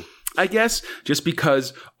me, I guess, just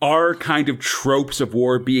because our kind of tropes of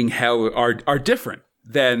war being hell are different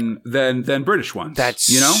than British ones. That's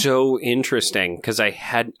so interesting because I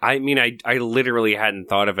literally hadn't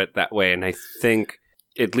thought of it that way, and I think.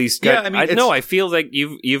 At least, I feel like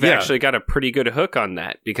you've actually got a pretty good hook on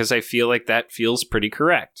that because I feel like that feels pretty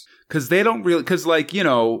correct. Because they don't really,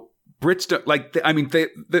 Brits don't, like, I mean, they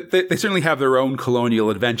certainly have their own colonial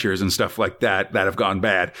adventures and stuff like that have gone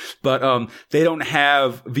bad, but they don't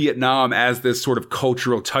have Vietnam as this sort of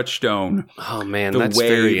cultural touchstone. Oh man, the that's way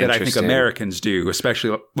very that I think interesting. Americans do,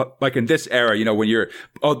 especially like in this era. You know, when you're,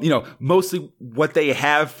 you know, mostly what they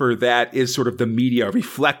have for that is sort of the media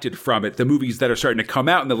reflected from it. The movies that are starting to come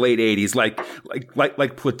out in the late '80s,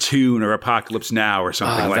 like Platoon or Apocalypse Now or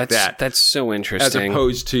something like that. That's so interesting. As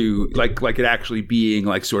opposed to like it actually being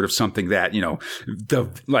like sort of something that, you know, the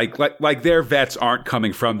like their vets aren't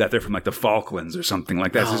coming from that. They're from like the Falklands or something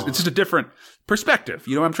like that. It's just a different perspective.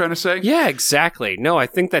 You know what I'm trying to say? Yeah, exactly. No, I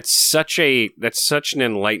think that's such an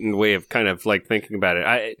enlightened way of kind of like thinking about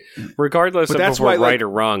it. Regardless of if we're right or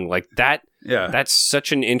wrong, like that. Yeah. That's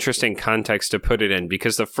such an interesting context to put it in,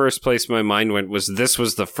 because the first place my mind went was this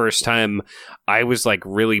was the first time I was like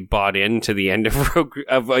really bought into the end of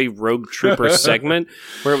a Rogue Trooper segment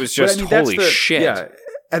where it was just holy shit. Yeah.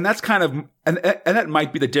 And that's kind of, and that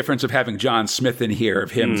might be the difference of having John Smith in here, of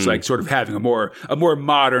him like sort of having a more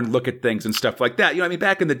modern look at things and stuff like that. You know, I mean,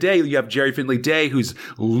 back in the day, you have Jerry Finley Day, who's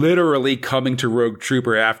literally coming to Rogue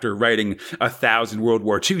Trooper after writing 1,000 World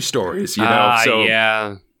War II stories. You know, so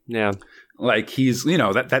yeah. Like he's, you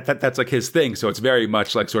know, that's like his thing. So it's very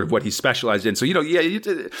much like sort of what he specialized in. So, you know, yeah,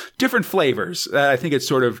 different flavors. I think it's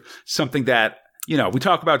sort of something that, you know, we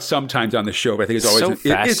talk about sometimes on the show, but I think it's always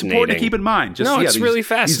it's important to keep in mind. It's really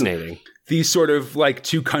fascinating. These sort of like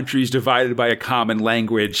two countries divided by a common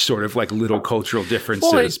language, sort of like little cultural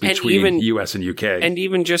differences between US and UK. And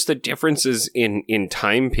even just the differences in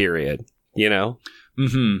time period, you know?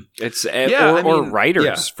 Mm-hmm. It's or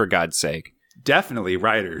writers, for God's sake. Definitely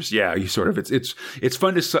writers. Yeah, you sort of it's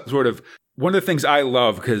fun to sort of, one of the things I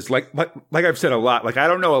love, because like I've said a lot, like I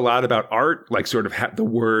don't know a lot about art, like sort of the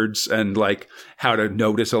words and like how to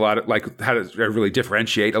notice a lot of, like how to really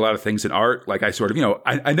differentiate a lot of things in art. Like I sort of, you know,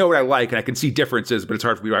 I know what I like and I can see differences, but it's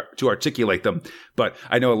hard for me to articulate them. But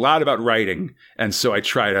I know a lot about writing, and so I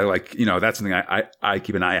try to, like, you know, that's something I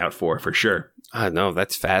keep an eye out for sure. No,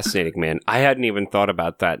 that's fascinating, man. I hadn't even thought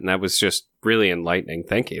about that, and that was just really enlightening.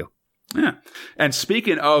 Thank you. Yeah. And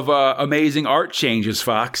speaking of amazing art changes,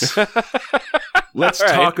 Fox, let's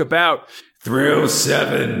talk about Thrill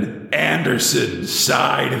 7 Anderson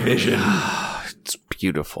Side Vision. It's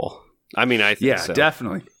beautiful. I mean, I think so. Yeah,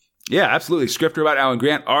 definitely. Yeah, absolutely. Script about Alan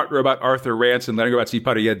Grant, art about Arthur Ranson, letter about Steve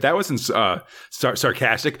Potter. Yeah, that wasn't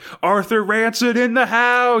sarcastic. Arthur Ranson in the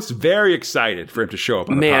house. Very excited for him to show up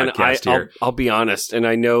on the podcast here. I'll be honest, and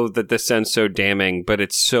I know that this sounds so damning, but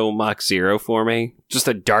it's so Mach Zero for me. Just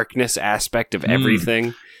the darkness aspect of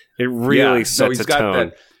everything. It really sets a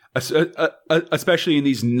tone. Especially in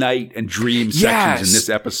these night and dream sections in this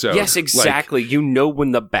episode. Yes, exactly. Like, you know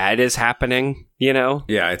when the bad is happening, you know?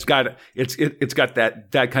 Yeah, it's got that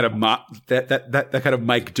kind of that kind of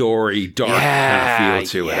Mike Dory dark kind of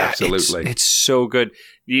feel to it. Absolutely. It's so good.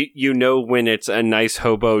 You know when it's a nice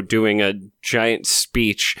hobo doing a giant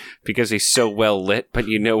speech because he's so well lit, but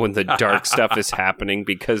you know when the dark stuff is happening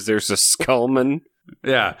because there's a skullman.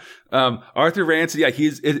 Yeah. Arthur Ranson,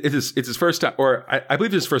 it's his first time, or I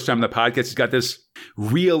believe it's his first time on the podcast. He's got this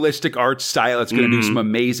realistic art style. It's going to do some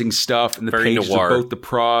amazing stuff in the pages of both the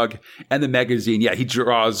Prague and the magazine. Yeah, he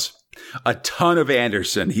draws a ton of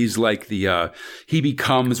Anderson. He's like he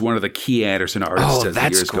becomes one of the key Anderson artists as the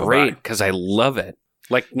years go by. Oh, that's great, because I love it.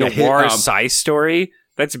 Like noir side story,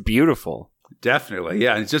 that's beautiful. Definitely,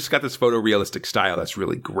 yeah. And it's just got this photorealistic style that's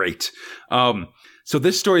really great. So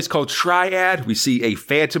this story is called Triad. We see a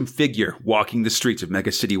phantom figure walking the streets of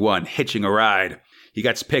Mega City 1, hitching a ride. He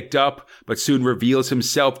gets picked up, but soon reveals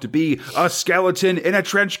himself to be a skeleton in a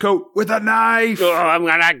trench coat with a knife. Oh, I'm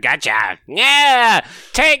gonna get ya. Yeah,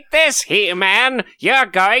 take this, He-Man. You're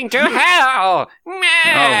going to hell. Oh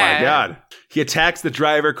my God. He attacks the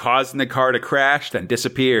driver, causing the car to crash, then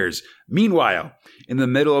disappears. Meanwhile, in the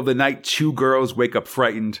middle of the night, two girls wake up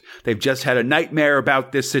frightened. They've just had a nightmare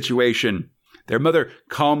about this situation. Their mother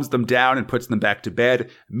calms them down and puts them back to bed.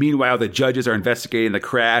 Meanwhile, the judges are investigating the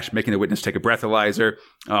crash, making the witness take a breathalyzer.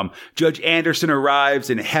 Judge Anderson arrives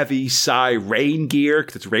in heavy Psy rain gear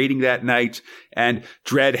because it's raining that night. And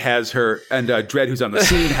Dredd Dredd, who's on the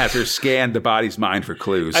scene, has her scan the body's mind for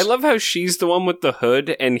clues. I love how she's the one with the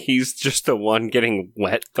hood and he's just the one getting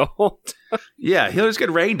wet the whole time. Yeah, he'll just get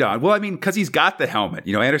rained on. Well, I mean, because he's got the helmet.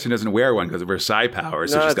 You know, Anderson doesn't wear one because of her Psy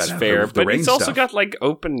powers. No, that's fair. But he's also got like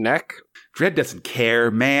open neck. Dredd doesn't care,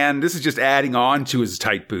 man. This is just adding on to his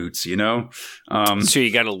tight boots, you know? So you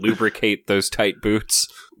got to lubricate those tight boots.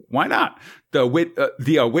 why not? The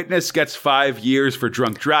witness gets 5 years for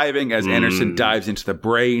drunk driving as Anderson dives into the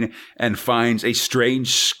brain and finds a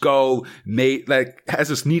strange skull made that has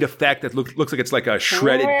this neat effect that looks like it's like a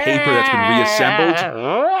shredded paper that's been reassembled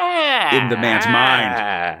in the man's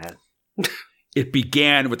mind. It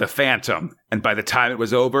began with a phantom, and by the time it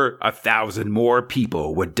was over, 1,000 more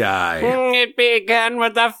people would die. It began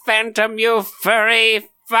with a phantom, you furry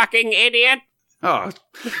fucking idiot. Oh,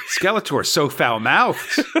 Skeletor's so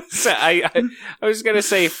foul-mouthed. So I was going to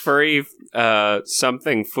say furry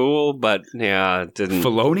something fool, but yeah, it didn't.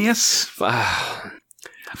 Felonious? I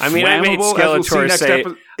made Skeletor say...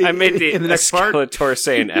 I made Skeletor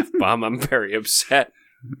say an F-bomb. I'm very upset.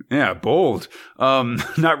 Yeah, bold.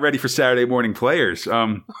 Not ready for Saturday morning players.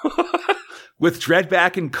 With Dredd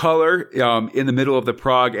back in color, in the middle of the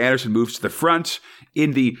prog, Anderson moves to the front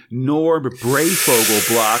in the Norm Breyfogle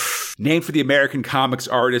block, named for the American comics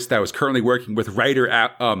artist that was currently working with writer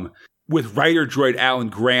droid Alan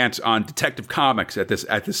Grant on Detective Comics at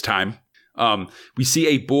this time. We see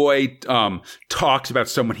a boy talks about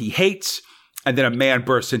someone he hates. And then a man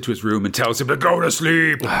bursts into his room and tells him to go to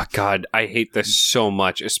sleep. Oh, God, I hate this so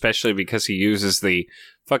much, especially because he uses the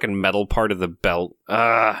fucking metal part of the belt.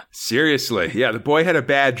 Seriously. Yeah, the boy had a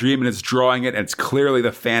bad dream and is drawing it, and it's clearly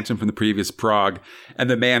the Phantom from the previous prog.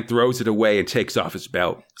 And the man throws it away and takes off his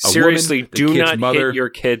belt. Seriously, do not hit your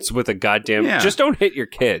kids with a goddamn... Yeah. Just don't hit your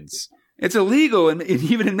kids. It's illegal,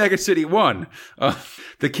 even in Mega City 1.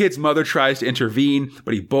 The kid's mother tries to intervene,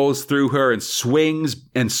 but he bowls through her and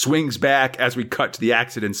swings back as we cut to the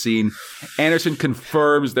accident scene. Anderson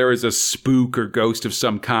confirms there is a spook or ghost of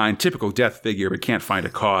some kind, typical death figure, but can't find a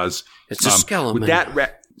cause. It's a skeleton. With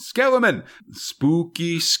that Skeleman.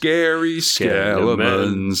 Spooky, scary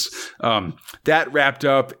skelemans. That wrapped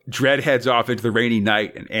up. Dredd heads off into the rainy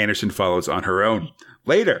night, and Anderson follows on her own.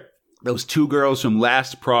 Later, those two girls from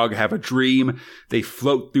last prog have a dream. They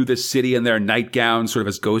float through the city in their nightgowns, sort of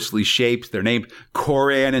as ghostly shapes. They're named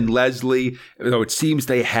Coran and Leslie, though it seems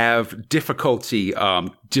they have difficulty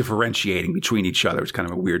differentiating between each other. It's kind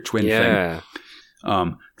of a weird twin thing.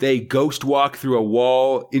 They ghost walk through a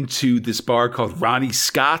wall into this bar called Ronnie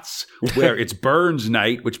Scott's, where it's Burns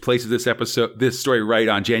Night, which places this story right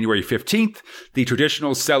on January 15th, the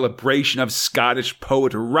traditional celebration of Scottish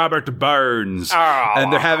poet Robert Burns. Oh.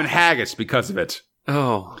 And they're having haggis because of it.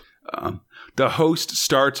 Oh. The host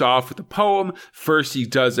starts off with a poem. First, he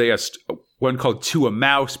does one called To a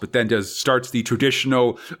Mouse, but then starts the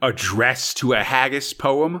traditional address to a haggis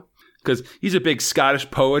poem. Because he's a big Scottish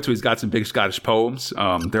poet, so he's got some big Scottish poems.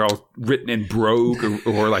 They're all written in brogue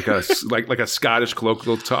or like a Scottish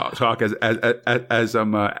colloquial talk as it's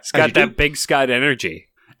got that big Scot energy.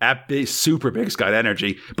 Super big Scot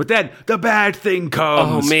energy. But then the bad thing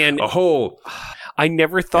comes. Oh man, a hole. I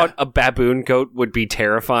never thought a baboon goat would be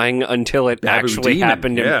terrifying until it actually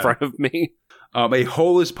happened in front of me. A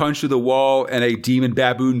hole is punched through the wall, and a demon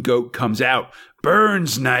baboon goat comes out.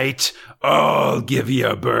 Burns Night, I'll give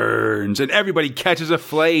you burns. And everybody catches a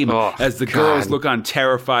flame as the girls look on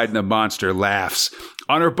terrified and the monster laughs.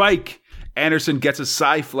 On her bike, Anderson gets a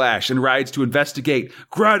Psy-Flash and rides to investigate.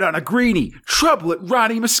 Grud on a greenie, trouble at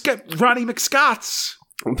Ronnie McScott's.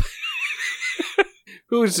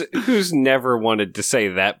 Who's never wanted to say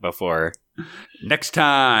that before? Next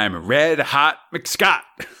time, Red Hot McScott.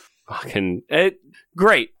 Fucking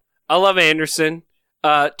great. I love Anderson.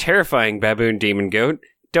 Terrifying baboon demon goat.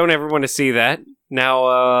 Don't ever want to see that. Now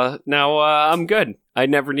I'm good. I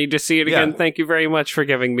never need to see it again. Thank you very much for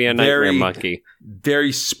giving me a nightmare monkey.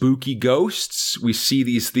 Very spooky ghosts. We see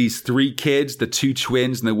these three kids, the two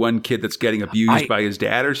twins and the one kid that's getting abused by his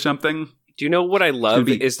dad or something. Do you know what I love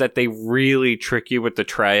is that they really trick you with the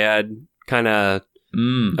triad kind of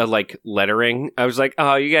like lettering. I was like,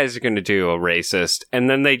 oh, you guys are going to do a racist. And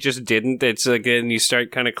then they just didn't. It's again, you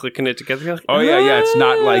start kind of clicking it together. You're like, yeah. It's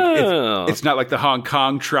not like the Hong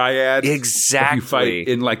Kong triad. Exactly. You fight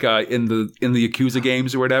in like in the Yakuza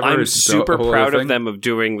games or whatever. I'm super proud of them of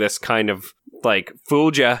doing this kind of like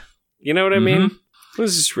fooled ya. You know what I mean?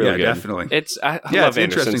 This is really good. Definitely. I love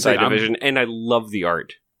Anderson's Side Division, and I love the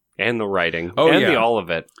art and the writing and all of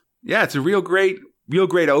it. Yeah, it's a real great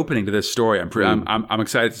opening to this story. I'm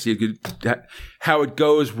excited to see how it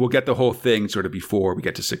goes. We'll get the whole thing sort of before we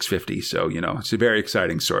get to 650. So, it's a very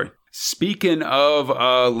exciting story. Speaking of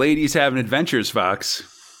ladies having adventures, Fox.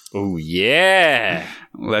 Oh, yeah.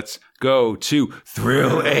 Let's go to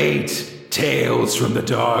Thrill 8, Tales from the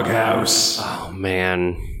Doghouse. Oh,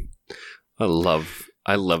 man. I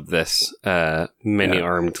love this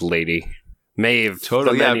many-armed lady. Maeve,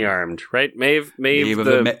 the many-armed, right? Maeve of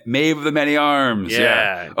the many arms.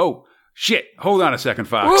 Yeah. Oh, shit. Hold on a second,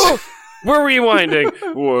 Fox. We're rewinding.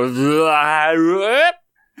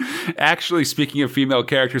 Actually, speaking of female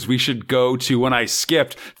characters, we should go to one I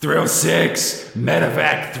skipped. Thrill 6,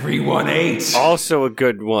 Medevac 318. Also a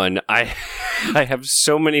good one. I have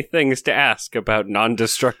so many things to ask about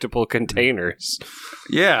non-destructible containers.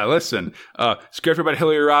 Yeah, listen. Script about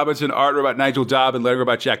Hilary Robinson, art about Nigel Dobbin, letter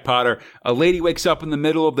about Jack Potter. A lady wakes up in the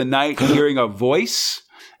middle of the night hearing a voice,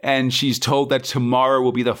 and she's told that tomorrow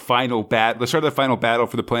will be the final battle. The start of the final battle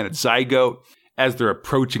for the planet Zygote. As they're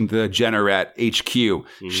approaching the Generat HQ.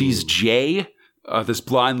 She's Jay, this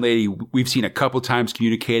blonde lady we've seen a couple times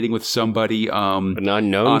communicating with somebody an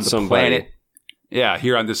unknown on the somebody. planet. Yeah,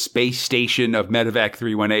 here on the space station of Medevac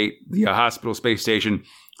 318, the hospital space station.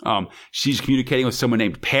 She's communicating with someone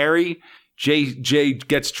named Perry. Jay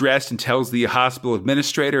gets dressed and tells the hospital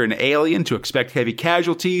administrator, an alien, to expect heavy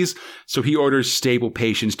casualties, so he orders stable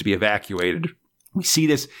patients to be evacuated. We see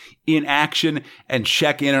this in action and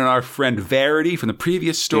check in on our friend Verity from the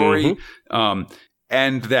previous story,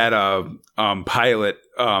 and that pilot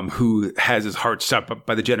who has his heart stopped up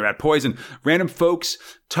by the Generat poison. Random folks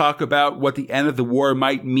talk about what the end of the war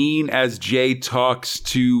might mean as Jay talks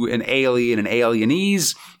to an alien and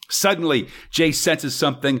alienese. Suddenly, Jay senses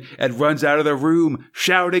something and runs out of the room,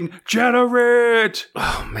 shouting, "Generate!"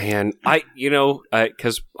 Oh, man.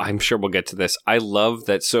 Because I'm sure we'll get to this. I love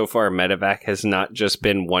that so far Medevac has not just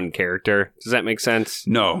been one character. Does that make sense?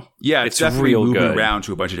 No. Yeah, it's definitely real moving good. around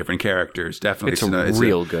to a bunch of different characters. Definitely. It's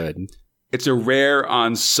real good. It's a rare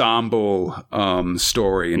ensemble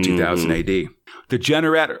story in 2000 AD. The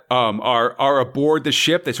Generat are aboard the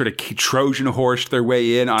ship. They sort of Trojan horsed their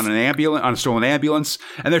way in on a stolen ambulance,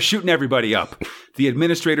 and they're shooting everybody up. The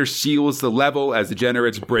administrator seals the level as the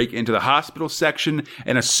Generats break into the hospital section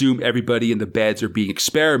and assume everybody in the beds are being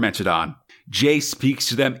experimented on. Jay speaks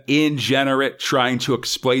to them in Generate, trying to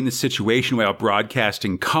explain the situation while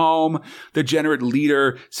broadcasting calm. The Generate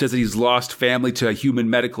leader says that he's lost family to human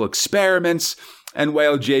medical experiments. And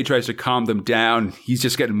while Jay tries to calm them down, he's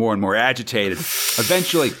just getting more and more agitated.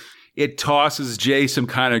 Eventually, it tosses Jay some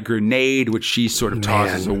kind of grenade, which she sort of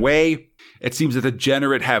tosses away. It seems that the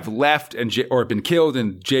Generate have left or been killed,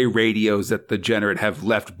 and Jay radios that the Generate have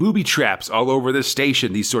left booby traps all over the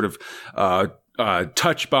station. These sort of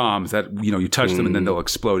touch bombs that, you touch them and then they'll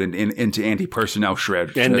explode into anti-personnel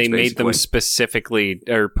shred. And they made them specifically,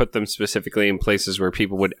 or put them specifically in places where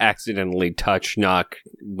people would accidentally touch, knock,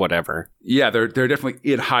 whatever. Yeah, they're definitely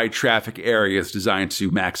in high traffic areas designed to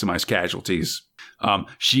maximize casualties.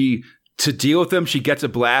 To deal with them, she gets a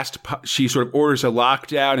blast. She sort of orders a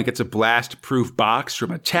lockdown and gets a blast-proof box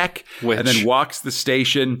from a tech, and then walks the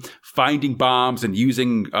station, finding bombs and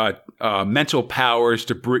using mental powers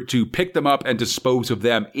to pick them up and dispose of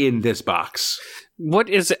them in this box. What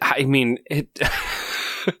is it? I mean,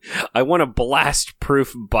 I want a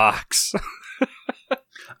blast-proof box.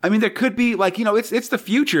 I mean, there could be it's the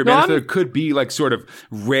future, man. There could be sort of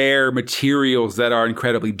rare materials that are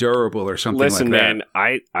incredibly durable or something like that. Listen, man,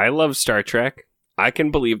 I love Star Trek. I can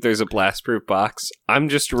believe there's a blast-proof box. I'm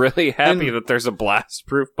just really happy that there's a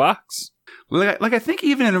blast-proof box. I think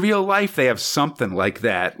even in real life they have something like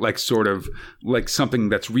that, something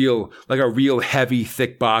that's real, like a real heavy,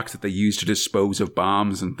 thick box that they use to dispose of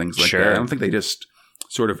bombs and things like that. I don't think they just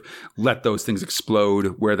sort of let those things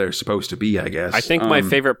explode where they're supposed to be, I guess. I think my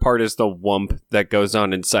favorite part is the whump that goes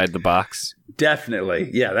on inside the box. Definitely.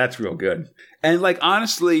 Yeah, that's real good. And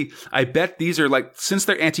honestly, I bet these are since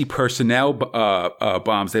they're anti-personnel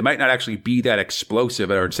bombs, they might not actually be that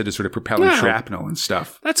explosive, or instead of sort of propelling shrapnel and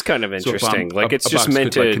stuff. That's kind of interesting. It's just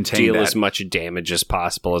meant to deal as much damage as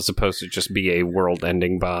possible, as opposed to just be a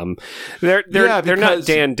world-ending bomb. They're not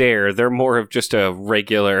Dan Dare. They're more of just a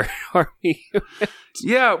regular army unit.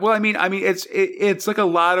 Yeah, well, I mean, it's like a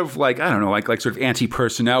lot of I don't know, sort of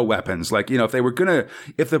anti-personnel weapons.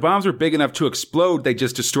 If the bombs are big enough to explode, they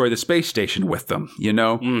just destroy the space station with them.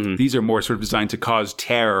 These are more sort of designed to cause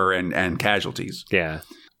terror and casualties. Yeah.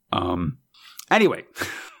 Anyway.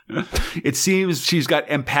 It seems she's got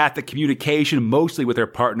empathic communication, mostly with her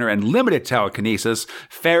partner, and limited telekinesis.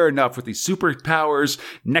 Fair enough with these superpowers.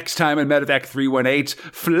 Next time in Medevac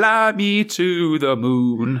 318, fly me to the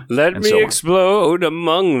moon. Let me explode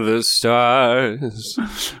among the stars.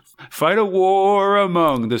 Fight a war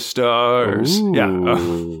among the stars. Ooh.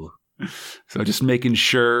 Yeah. So just making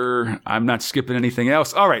sure I'm not skipping anything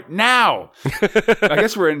else. All right, now I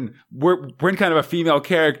guess we're in kind of a female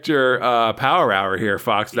character power hour here,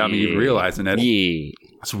 Fox, without me even realizing it. Yeah.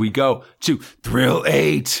 So we go to Thrill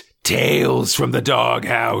 8, Tales from the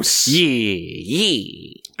Doghouse.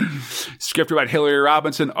 Yeah. Script about Hilary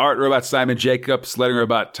Robinson, art about Simon Jacobs, letter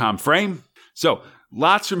about Tom Frame. So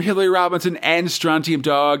Lots from Hillary Robinson and Strontium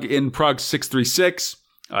Dog in Prog 636.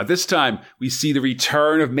 This time, we see the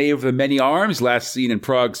return of Maeve of the Many Arms, last seen in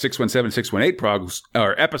Prog 617-618,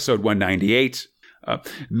 episode 198.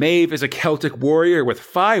 Maeve is a Celtic warrior with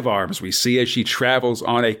 5 arms, we see, as she travels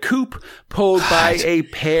on a coupe pulled by a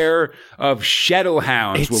pair of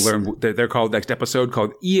Shadowhounds. We'll learn they're called next episode,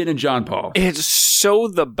 called Ian and John Paul. It's so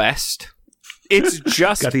the best. It's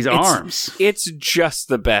just... got these arms. It's just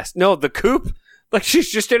the best. No, the coupe... Like,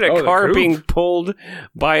 she's just in a car being pulled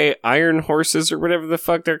by iron horses or whatever the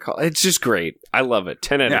fuck they're called. It's just great. I love it.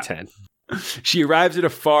 10 out of 10. She arrives at a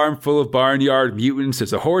farm full of barnyard mutants.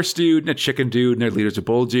 There's a horse dude and a chicken dude, and their leader's a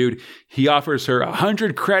bull dude. He offers her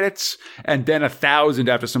 100 credits and then 1,000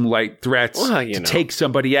 after some light threats to take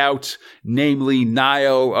somebody out, namely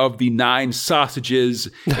Niall of the 9 Sausages,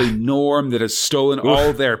 a Norm that has stolen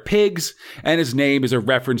all their pigs, and his name is a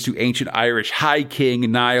reference to ancient Irish High King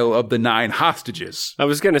Niall of the 9 Hostages. I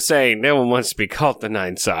was going to say, no one wants to be called the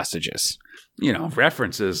 9 Sausages.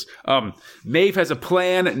 References. Maeve has a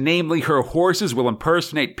plan, namely her horses will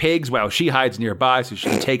impersonate pigs while she hides nearby so she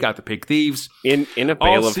can take out the pig thieves. In a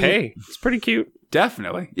bale of hay. It's pretty cute.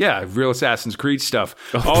 Definitely. Yeah, real Assassin's Creed stuff.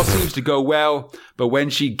 All seems to go well, but when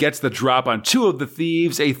she gets the drop on 2 of the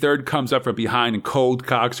thieves, a third comes up from behind and cold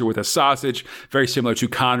cocks her with a sausage, very similar to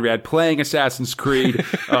Conrad playing Assassin's Creed.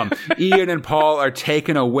 Ian and Paul are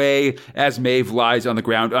taken away as Maeve lies on the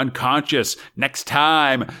ground unconscious. Next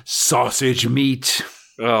time, sausage meat.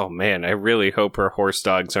 Oh, man, I really hope her horse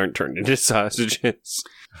dogs aren't turned into sausages.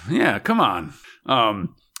 Yeah, come on.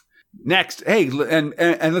 Next, hey, and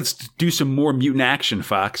let's do some more mutant action,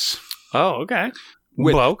 Fox. Oh, okay.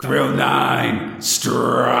 With Thrill 9,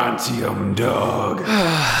 Strontium Dog.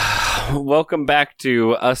 Welcome back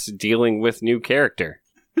to us dealing with new character.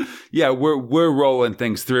 Yeah, we're rolling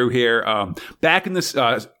things through here. Back in this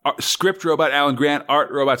script robot Alan Grant, art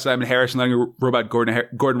robot Simon Harris, and learning robot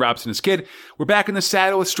Gordon Robson, his kid. We're back in the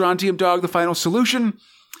saddle with Strontium Dog, the final solution.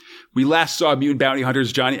 We last saw mutant bounty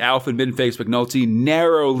hunters Johnny Alpha and Midface McNulty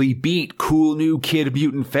narrowly beat cool new kid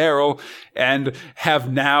mutant Feral and have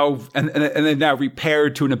now they've now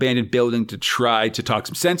repaired to an abandoned building to try to talk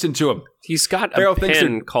some sense into him. He's got a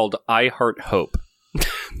pen called I Heart Hope.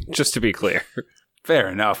 Just to be clear. Fair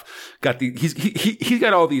enough. He's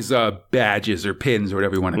got all these badges or pins or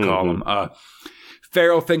whatever you want to call them.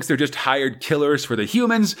 Feral thinks they're just hired killers for the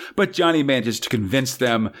humans, but Johnny manages to convince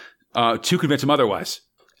him otherwise.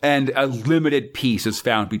 And a limited peace is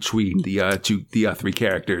found between the 3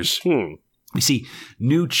 characters. We see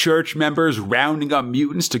new church members rounding up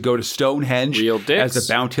mutants to go to Stonehenge as the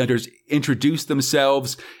bounty hunters introduce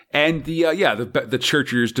themselves. And the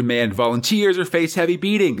churchers demand volunteers or face heavy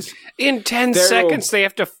beatings. In 10 seconds, they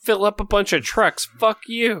have to fill up a bunch of trucks. Fuck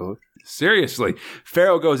you. Seriously.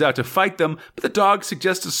 Feral goes out to fight them, but the dog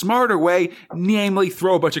suggests a smarter way, namely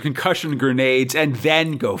throw a bunch of concussion grenades and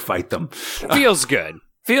then go fight them. Feels good.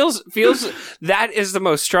 Feels that is the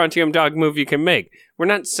most Strontium Dog move you can make. We're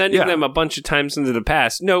not sending them a bunch of times into the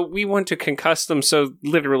past. No, we want to concuss them so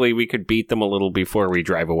literally we could beat them a little before we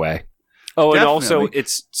drive away. Oh, and also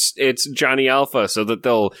it's Johnny Alpha so that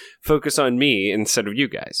they'll focus on me instead of you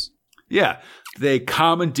guys. Yeah. They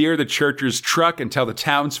commandeer the churchers' truck and tell the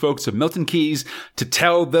townsfolk of Milton Keyes to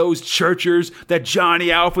tell those churchers that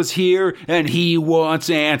Johnny Alpha's here and he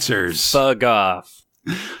wants answers. Bug off.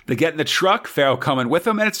 They get in the truck, Feral coming with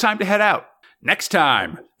them, and it's time to head out. Next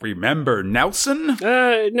time, remember Nelson?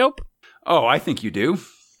 Nope. Oh, I think you do.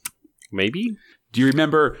 Maybe? Do you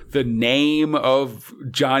remember the name of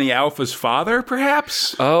Johnny Alpha's father,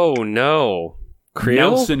 perhaps? Oh, no. Creel?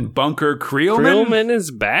 Nelson Bunker Creelman? Creelman is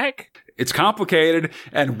back? It's complicated,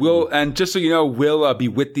 and just so you know, we'll be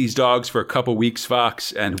with these dogs for a couple weeks,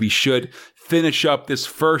 Fox, and we should finish up this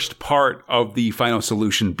first part of the final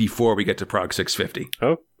solution before we get to Prog 650.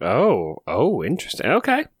 Oh, interesting.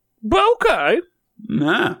 Okay. Okay.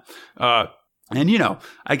 Nah. And,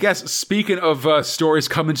 I guess speaking of stories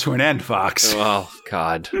coming to an end, Fox. Oh,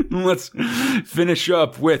 God. Let's finish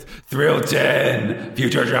up with Thrill 10,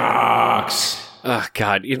 Future Shocks. Oh,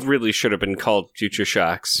 God. It really should have been called Future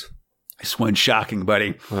Shocks. This one's shocking,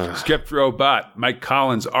 buddy. Script robot, Mike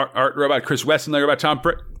Collins. Art robot, Chris Weston. Robot,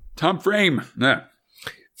 Tom Frame. Yeah.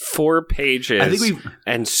 4 pages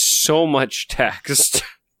and so much text.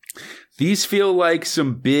 These feel like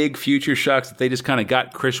some big Future Shocks that they just kind of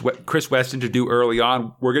got Chris Weston to do early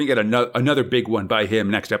on. We're going to get another big one by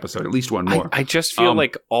him next episode, at least one more. I just feel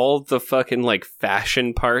like all the fucking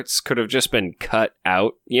fashion parts could have just been cut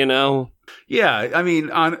out, Yeah, I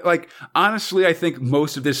mean, honestly, I think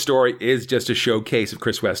most of this story is just a showcase of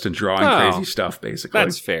Chris Weston drawing crazy stuff, basically.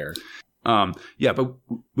 That's fair. But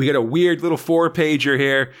we got a weird little 4-pager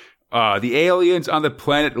here. The aliens on the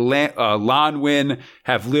planet Lanwin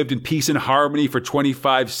have lived in peace and harmony for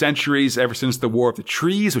 25 centuries, ever since the War of the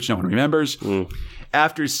Trees, which no one remembers.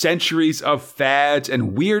 After centuries of fads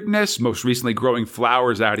and weirdness, most recently growing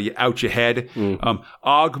flowers out your head,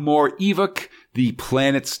 Ogmore Evok, the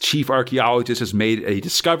planet's chief archaeologist, has made a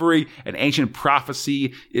discovery. An ancient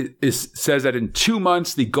prophecy says that in 2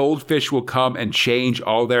 months, the goldfish will come and change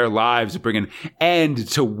all their lives, bring an end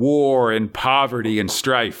to war and poverty and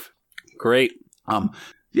strife. Great.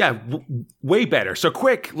 Way better. So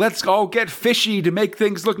quick, let's all get fishy to make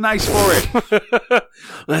things look nice for it.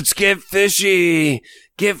 Let's get fishy.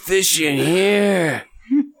 Get fishy in here.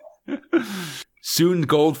 Soon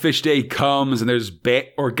Goldfish Day comes, and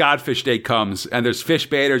Godfish Day comes, and there's fish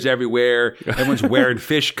baiters everywhere. Everyone's wearing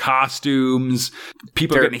fish costumes.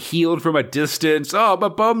 People are getting healed from a distance. Oh,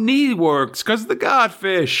 but bum knee works because of the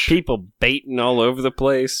godfish. People baiting all over the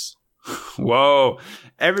place. Whoa.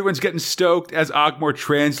 Everyone's getting stoked as Ogmore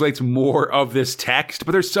translates more of this text,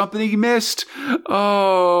 but there's something he missed.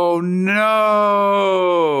 Oh,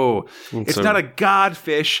 no. It's not a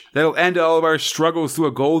godfish that'll end all of our struggles through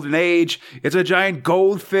a golden age. It's a giant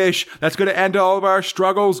goldfish that's going to end all of our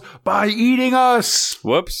struggles by eating us.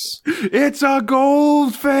 Whoops. It's a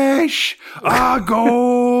goldfish. A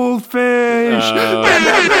goldfish.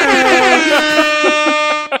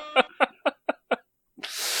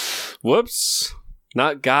 Whoops.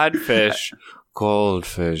 Not godfish,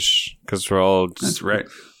 goldfish. Because that's right.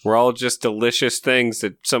 We're all just delicious things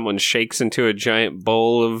that someone shakes into a giant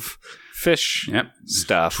bowl of fish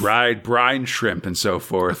stuff. Dried brine shrimp and so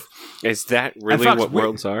forth. Is that really what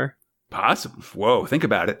worlds are? Possible. Whoa, think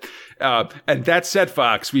about it. And that said,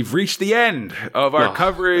 Fox, we've reached the end of our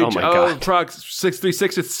coverage of Prog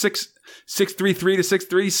 636 to 633 to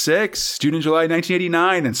 636, June and July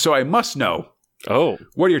 1989. And so I must know. Oh.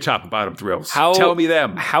 What are your top and bottom thrills? Tell me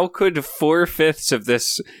them. How could 4/5 of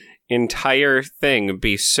this entire thing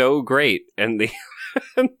be so great and the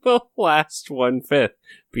last 1/5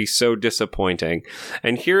 be so disappointing?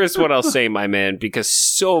 And here is what I'll say, my man, because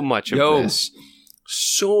so much of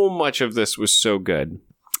this was so good.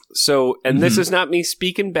 So, and this is not me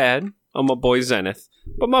speaking bad on my boy Zenith,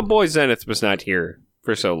 but my boy Zenith was not here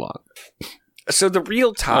for so long. So the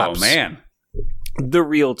real tops. Oh, man. The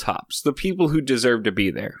real tops, the people who deserve to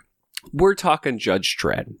be there. We're talking Judge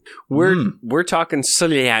Dredd. We're talking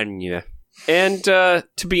Soleanne. And to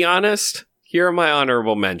be honest, here are my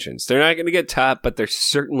honorable mentions. They're not going to get top, but they're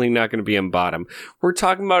certainly not going to be in bottom. We're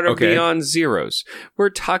talking about our Beyond Zeros. We're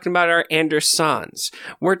talking about our Andersons.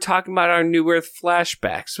 We're talking about our New Earth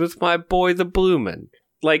flashbacks with my boy the Bloomin'.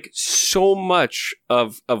 Like, so much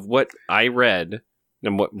of what I read,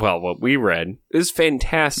 and what we read, is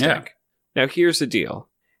fantastic. Yeah. Now, here's the deal.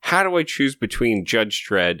 How do I choose between Judge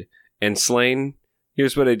Dredd and Slain?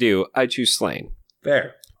 Here's what I do. I choose Slain.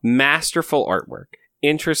 Fair. Masterful artwork.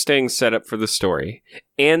 Interesting setup for the story.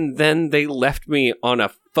 And then they left me on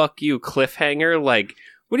a fuck you cliffhanger. Like,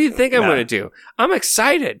 what do you think I'm going to do? I'm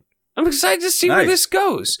excited. I'm excited to see where this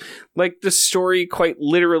goes. Like, the story quite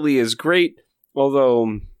literally is great.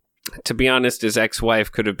 Although, to be honest, his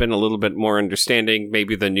ex-wife could have been a little bit more understanding.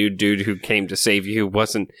 Maybe the new dude who came to save you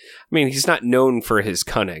wasn't... I mean, he's not known for his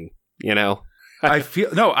cunning, you know?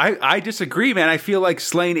 I disagree, man. I feel like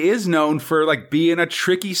Slain is known for, like, being a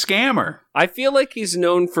tricky scammer. I feel like he's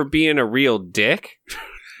known for being a real dick.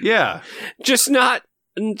 Yeah. Just not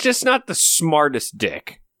the smartest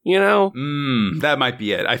dick. You know? That might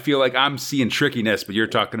be it. I feel like I'm seeing trickiness, but you're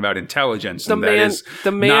talking about intelligence. The man,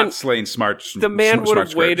 not Slain smart. The man would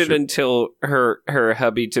have waited until her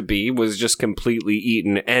hubby-to-be was just completely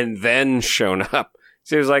eaten and then shown up.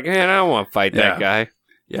 So he was like, man, I don't want to fight that guy.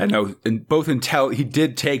 Yeah, no. And he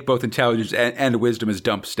did take both intelligence and wisdom as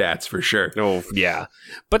dump stats for sure. Oh, yeah.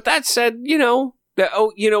 But that said, you know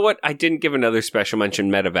what? I didn't give another special mention,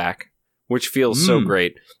 Medevac, which feels so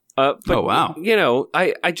great. But, oh, wow. You know,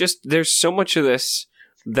 I just, there's so much of this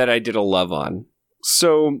that I did a love on.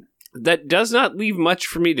 So that does not leave much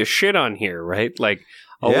for me to shit on here, right? Like,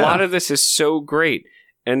 a lot of this is so great.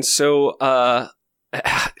 And so, I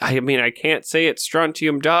mean, I can't say it's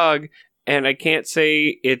Strontium Dog, and I can't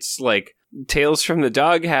say it's, like, Tales from the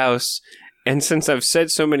Doghouse. And since I've said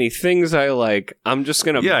so many things I like, I'm just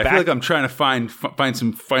gonna. Yeah, I feel like I'm trying to find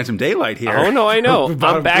some daylight here. Oh no, I know.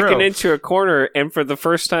 I'm backing into a corner, and for the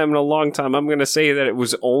first time in a long time, I'm gonna say that it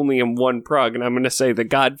was only in one prog, and I'm gonna say the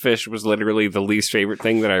Godfish was literally the least favorite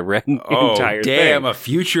thing that I read in the entire thing. Damn, a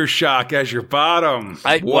future shock as your bottom.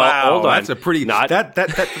 Wow, hold on. That's a pretty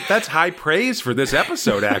that's high praise for this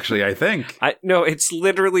episode. Actually, I think. No, it's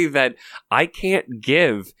literally that I can't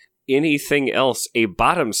give anything else a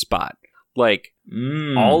bottom spot. Like,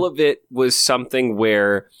 all of it was something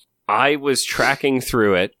where I was tracking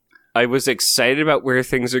through it. I was excited about where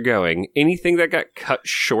things are going. Anything that got cut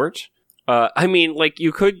short, I mean, like,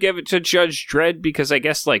 you could give it to Judge Dredd because I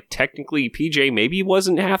guess, like, technically PJ maybe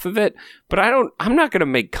wasn't half of it, but I'm not going to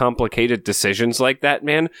make complicated decisions like that,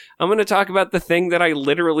 man. I'm going to talk about the thing that I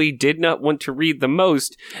literally did not want to read the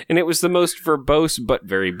most, and it was the most verbose but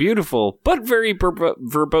very beautiful, but very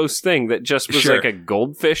verbose thing that just was like a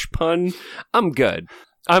goldfish pun. I'm good.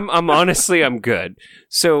 I'm honestly, I'm good.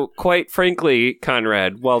 So, quite frankly,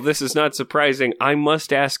 Conrad, while this is not surprising, I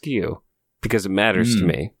must ask you, because it matters to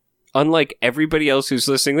me. Unlike everybody else who's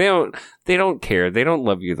listening, they don't care. They don't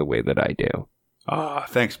love you the way that I do.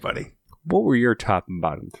 Thanks, buddy. What were your top and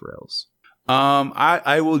bottom thrills?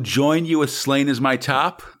 I will join you with Slain as my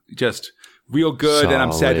top. Just real good, and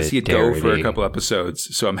I'm sad to see it go for a couple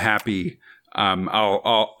episodes. So I'm happy.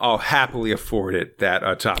 I'll happily afford it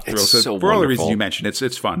that top thrill. So for all the reasons you mentioned,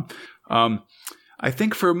 it's fun. I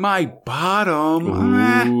think for my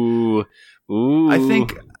bottom, I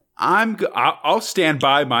think I'll stand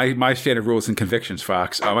by my standard rules and convictions,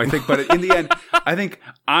 Fox. I think, but in the end, I think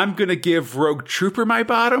I'm gonna give Rogue Trooper my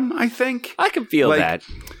bottom. I think I can feel that.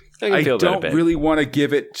 I don't really want to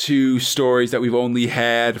give it to stories that we've only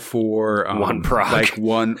had for one prog, like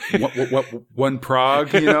one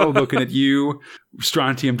prog. You know, looking at you,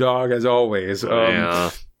 Strontium Dog, as always.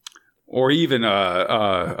 Or even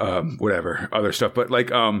whatever other stuff. But like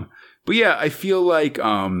but yeah, I feel like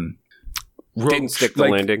didn't stick the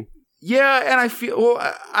landing. Yeah, and I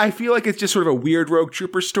feel like it's just sort of a weird Rogue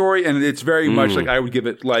Trooper story, and it's very much like I would give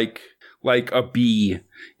it like a B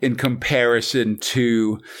in comparison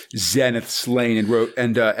to Zenith, Slain,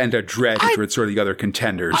 and a Dredd, which were sort of the other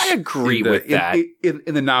contenders. I agree with that. In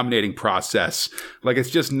the nominating process. Like, it's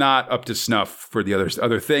just not up to snuff for the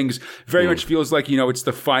other things. Very much feels like, it's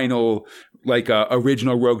the final, like,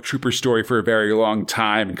 original Rogue Trooper story for a very long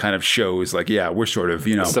time, and kind of shows, like, yeah, we're sort of,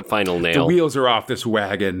 it's the final nail. The wheels are off this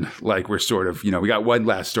wagon. Like, we're sort of, we got one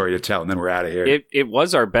last story to tell, and then we're out of here. It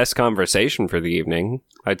was our best conversation for the evening,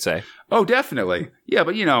 I'd say. Oh, definitely. Yeah,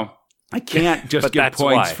 but I can't just give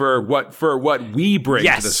points for what we bring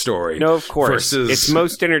to the story. No, of course. It's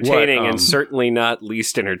most entertaining and certainly not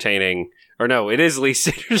least entertaining. Or no, it is least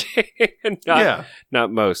entertaining.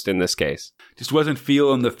 Not most in this case. Just wasn't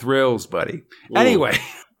feeling the thrills, buddy. Ooh. Anyway,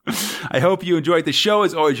 I hope you enjoyed the show.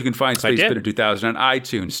 As always, you can find Space Spinner 2000 on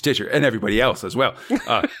iTunes, Stitcher, and everybody else as well.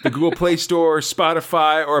 The Google Play Store,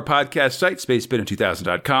 Spotify, or a podcast site,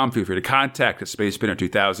 spacespinner2000.com. Feel free to contact us,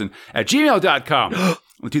 spacespinner2000 at gmail.com. On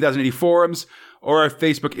the 2080 forums, or our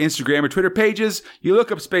Facebook, Instagram, or Twitter pages. You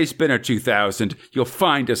look up Space Spinner 2000, you'll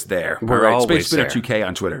find us there. We're always Space Spinner there. 2K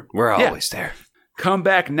on Twitter. We're always there. Come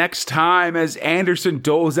back next time as Anderson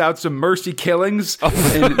doles out some mercy killings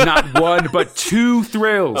and not one, but 2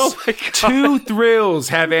 thrills. Oh my God. 2 thrills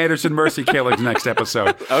have Anderson mercy killings next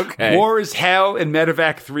episode. Okay. War is Hell in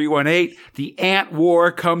Medevac 318. The Ant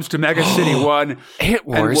War comes to Mega City 1. Ant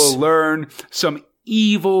Wars. And we'll learn some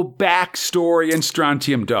evil backstory in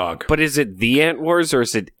Strontium Dog. But is it the Ant Wars or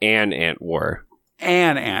is it an Ant War?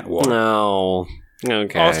 An Ant War. No.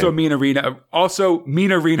 Okay. Also, Mean Arena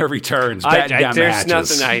returns. There's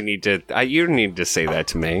nothing I need to. You don't need to say that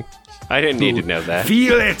to me. I didn't need to know that.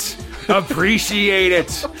 Feel it. Appreciate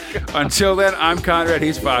it. Until then, I'm Conrad,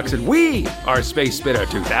 he's Fox, and we are Space Spinner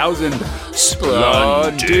 2000.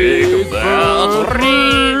 Splendid.